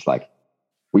articulated it. It was like,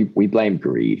 we blame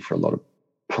greed for a lot of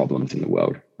problems in the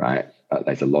world, right?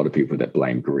 There's a lot of people that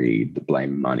blame greed, that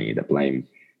blame money, that blame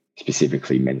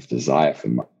specifically men's desire for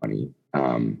money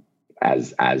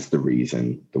as the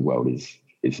reason the world is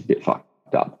a bit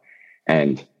fucked up.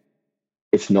 And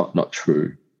it's not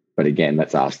true. But again,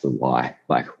 let's ask the why.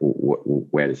 Like,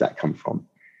 where does that come from?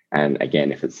 And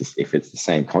again, if it's the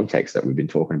same context that we've been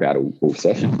talking about all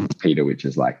session, Peter, which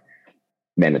is like,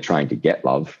 men are trying to get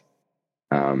love.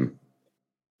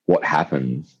 What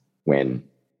happens when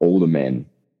all the men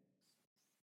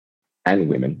and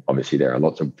women, obviously there are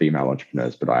lots of female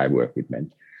entrepreneurs, but I work with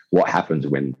men. What happens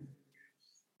when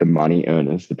the money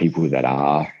earners, the people that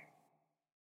are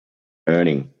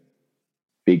earning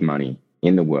big money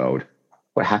in the world,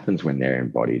 what happens when they're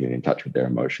embodied and in touch with their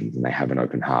emotions and they have an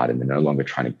open heart and they're no longer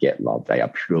trying to get love? They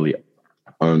are purely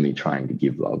only trying to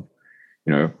give love.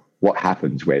 You know, what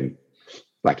happens when,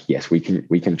 like, yes, we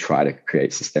can try to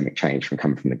create systemic change from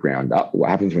coming from the ground up. But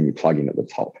what happens when you plug in at the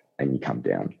top and you come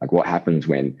down? Like, what happens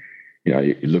when, you know,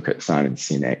 you look at Simon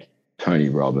Sinek, Tony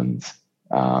Robbins,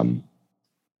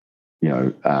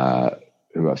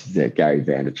 who else is there? Gary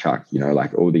Vaynerchuk, you know,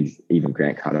 like all these, even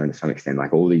Grant Cardone to some extent,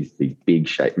 like all these big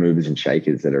movers and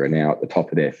shakers that are now at the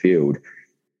top of their field,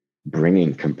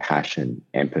 bringing compassion,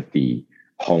 empathy,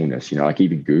 wholeness, you know, like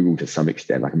even Google to some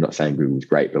extent. Like, I'm not saying Google's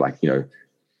great, but like, you know,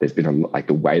 there's been like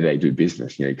the way they do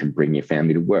business, you know, you can bring your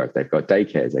family to work. They've got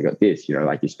daycares, they got this, you know,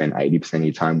 like you spend 80% of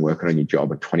your time working on your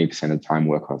job and 20% of the time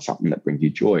work on something that brings you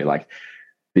joy. Like,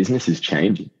 business is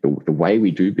changing. The way we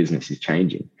do business is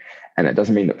changing. And it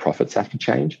doesn't mean that profits have to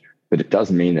change, but it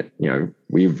does mean that, you know,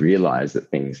 we've realized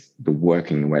that the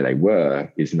working the way they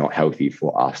were is not healthy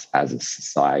for us as a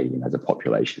society and as a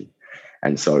population.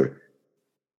 And so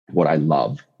what I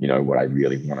love, you know, what I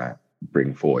really want to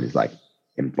bring forward is like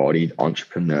embodied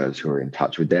entrepreneurs who are in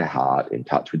touch with their heart, in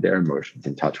touch with their emotions,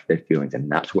 in touch with their feelings.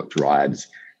 And that's what drives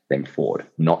them forward,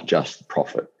 not just the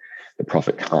profit. The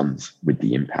profit comes with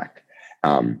the impact.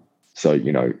 So,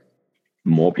 you know,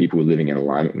 more people living in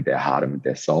alignment with their heart and with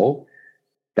their soul,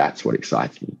 that's what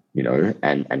excites me, you know,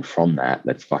 and from that,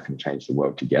 let's fucking change the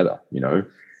world together, you know.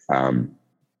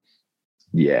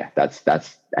 That's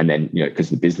and then, you know, because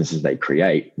the businesses they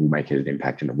create will make an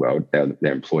impact in the world. Their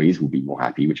employees will be more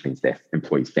happy, which means their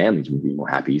employees' families will be more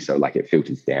happy. So like it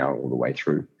filters down all the way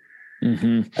through.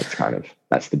 Mm-hmm.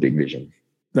 That's the big vision.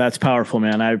 That's powerful,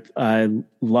 man. I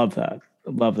love that.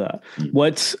 Love that.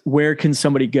 Where can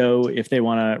somebody go if they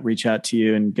want to reach out to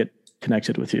you and get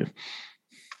connected with you?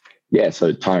 Yeah.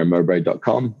 So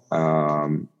tyronmowbray.com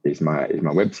is my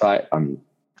website.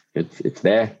 It's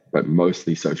there, but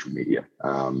mostly social media.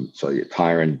 So you're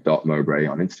tyron.mowbray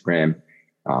on Instagram.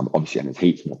 Obviously, and there's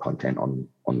heaps more content on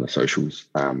the socials,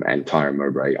 and Tyron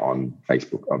Mowbray on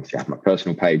Facebook. Obviously, I have my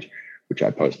personal page, which I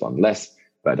post on less,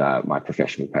 but my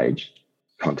professional page,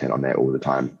 content on there all the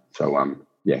time. So,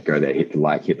 go there, hit the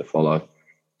like, hit the follow.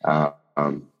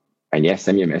 And yeah,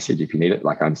 send me a message if you need it.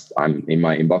 Like I'm in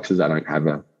my inboxes.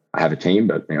 I have a team,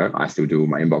 but you know, I still do all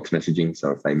my inbox messaging.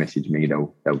 So if they message me,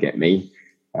 they'll get me.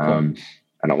 And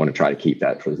I want to try to keep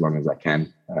that for as long as I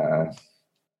can.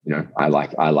 You know, I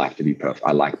like to be perfect.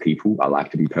 I like people. I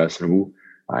like to be personable.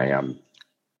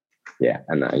 yeah.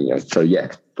 And so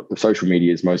yeah, social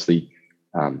media is mostly,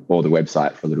 or the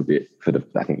website for a little bit.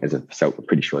 I think there's I'm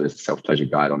pretty sure there's a self-pleasure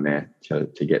guide on there to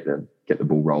get the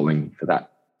ball rolling for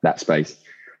that space.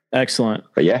 Excellent.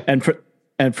 But yeah, and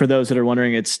for those that are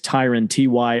wondering, it's Tyron,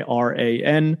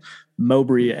 Tyran,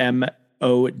 Mowbray,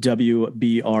 MOWBRAY.com.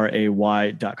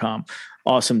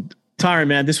 Awesome. Tyron,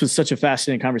 man, this was such a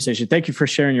fascinating conversation. Thank you for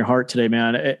sharing your heart today,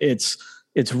 man. It's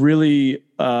really,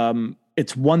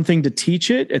 it's one thing to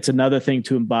teach it. It's another thing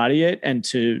to embody it and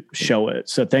to show it.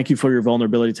 So thank you for your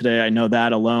vulnerability today. I know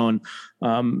that alone,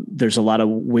 there's a lot of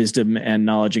wisdom and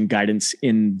knowledge and guidance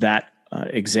in that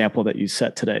example that you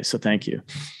set today. So thank you.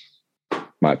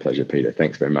 My pleasure, Peter.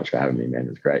 Thanks very much for having me, man. It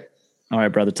was great. All right,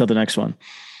 brother. Till the next one.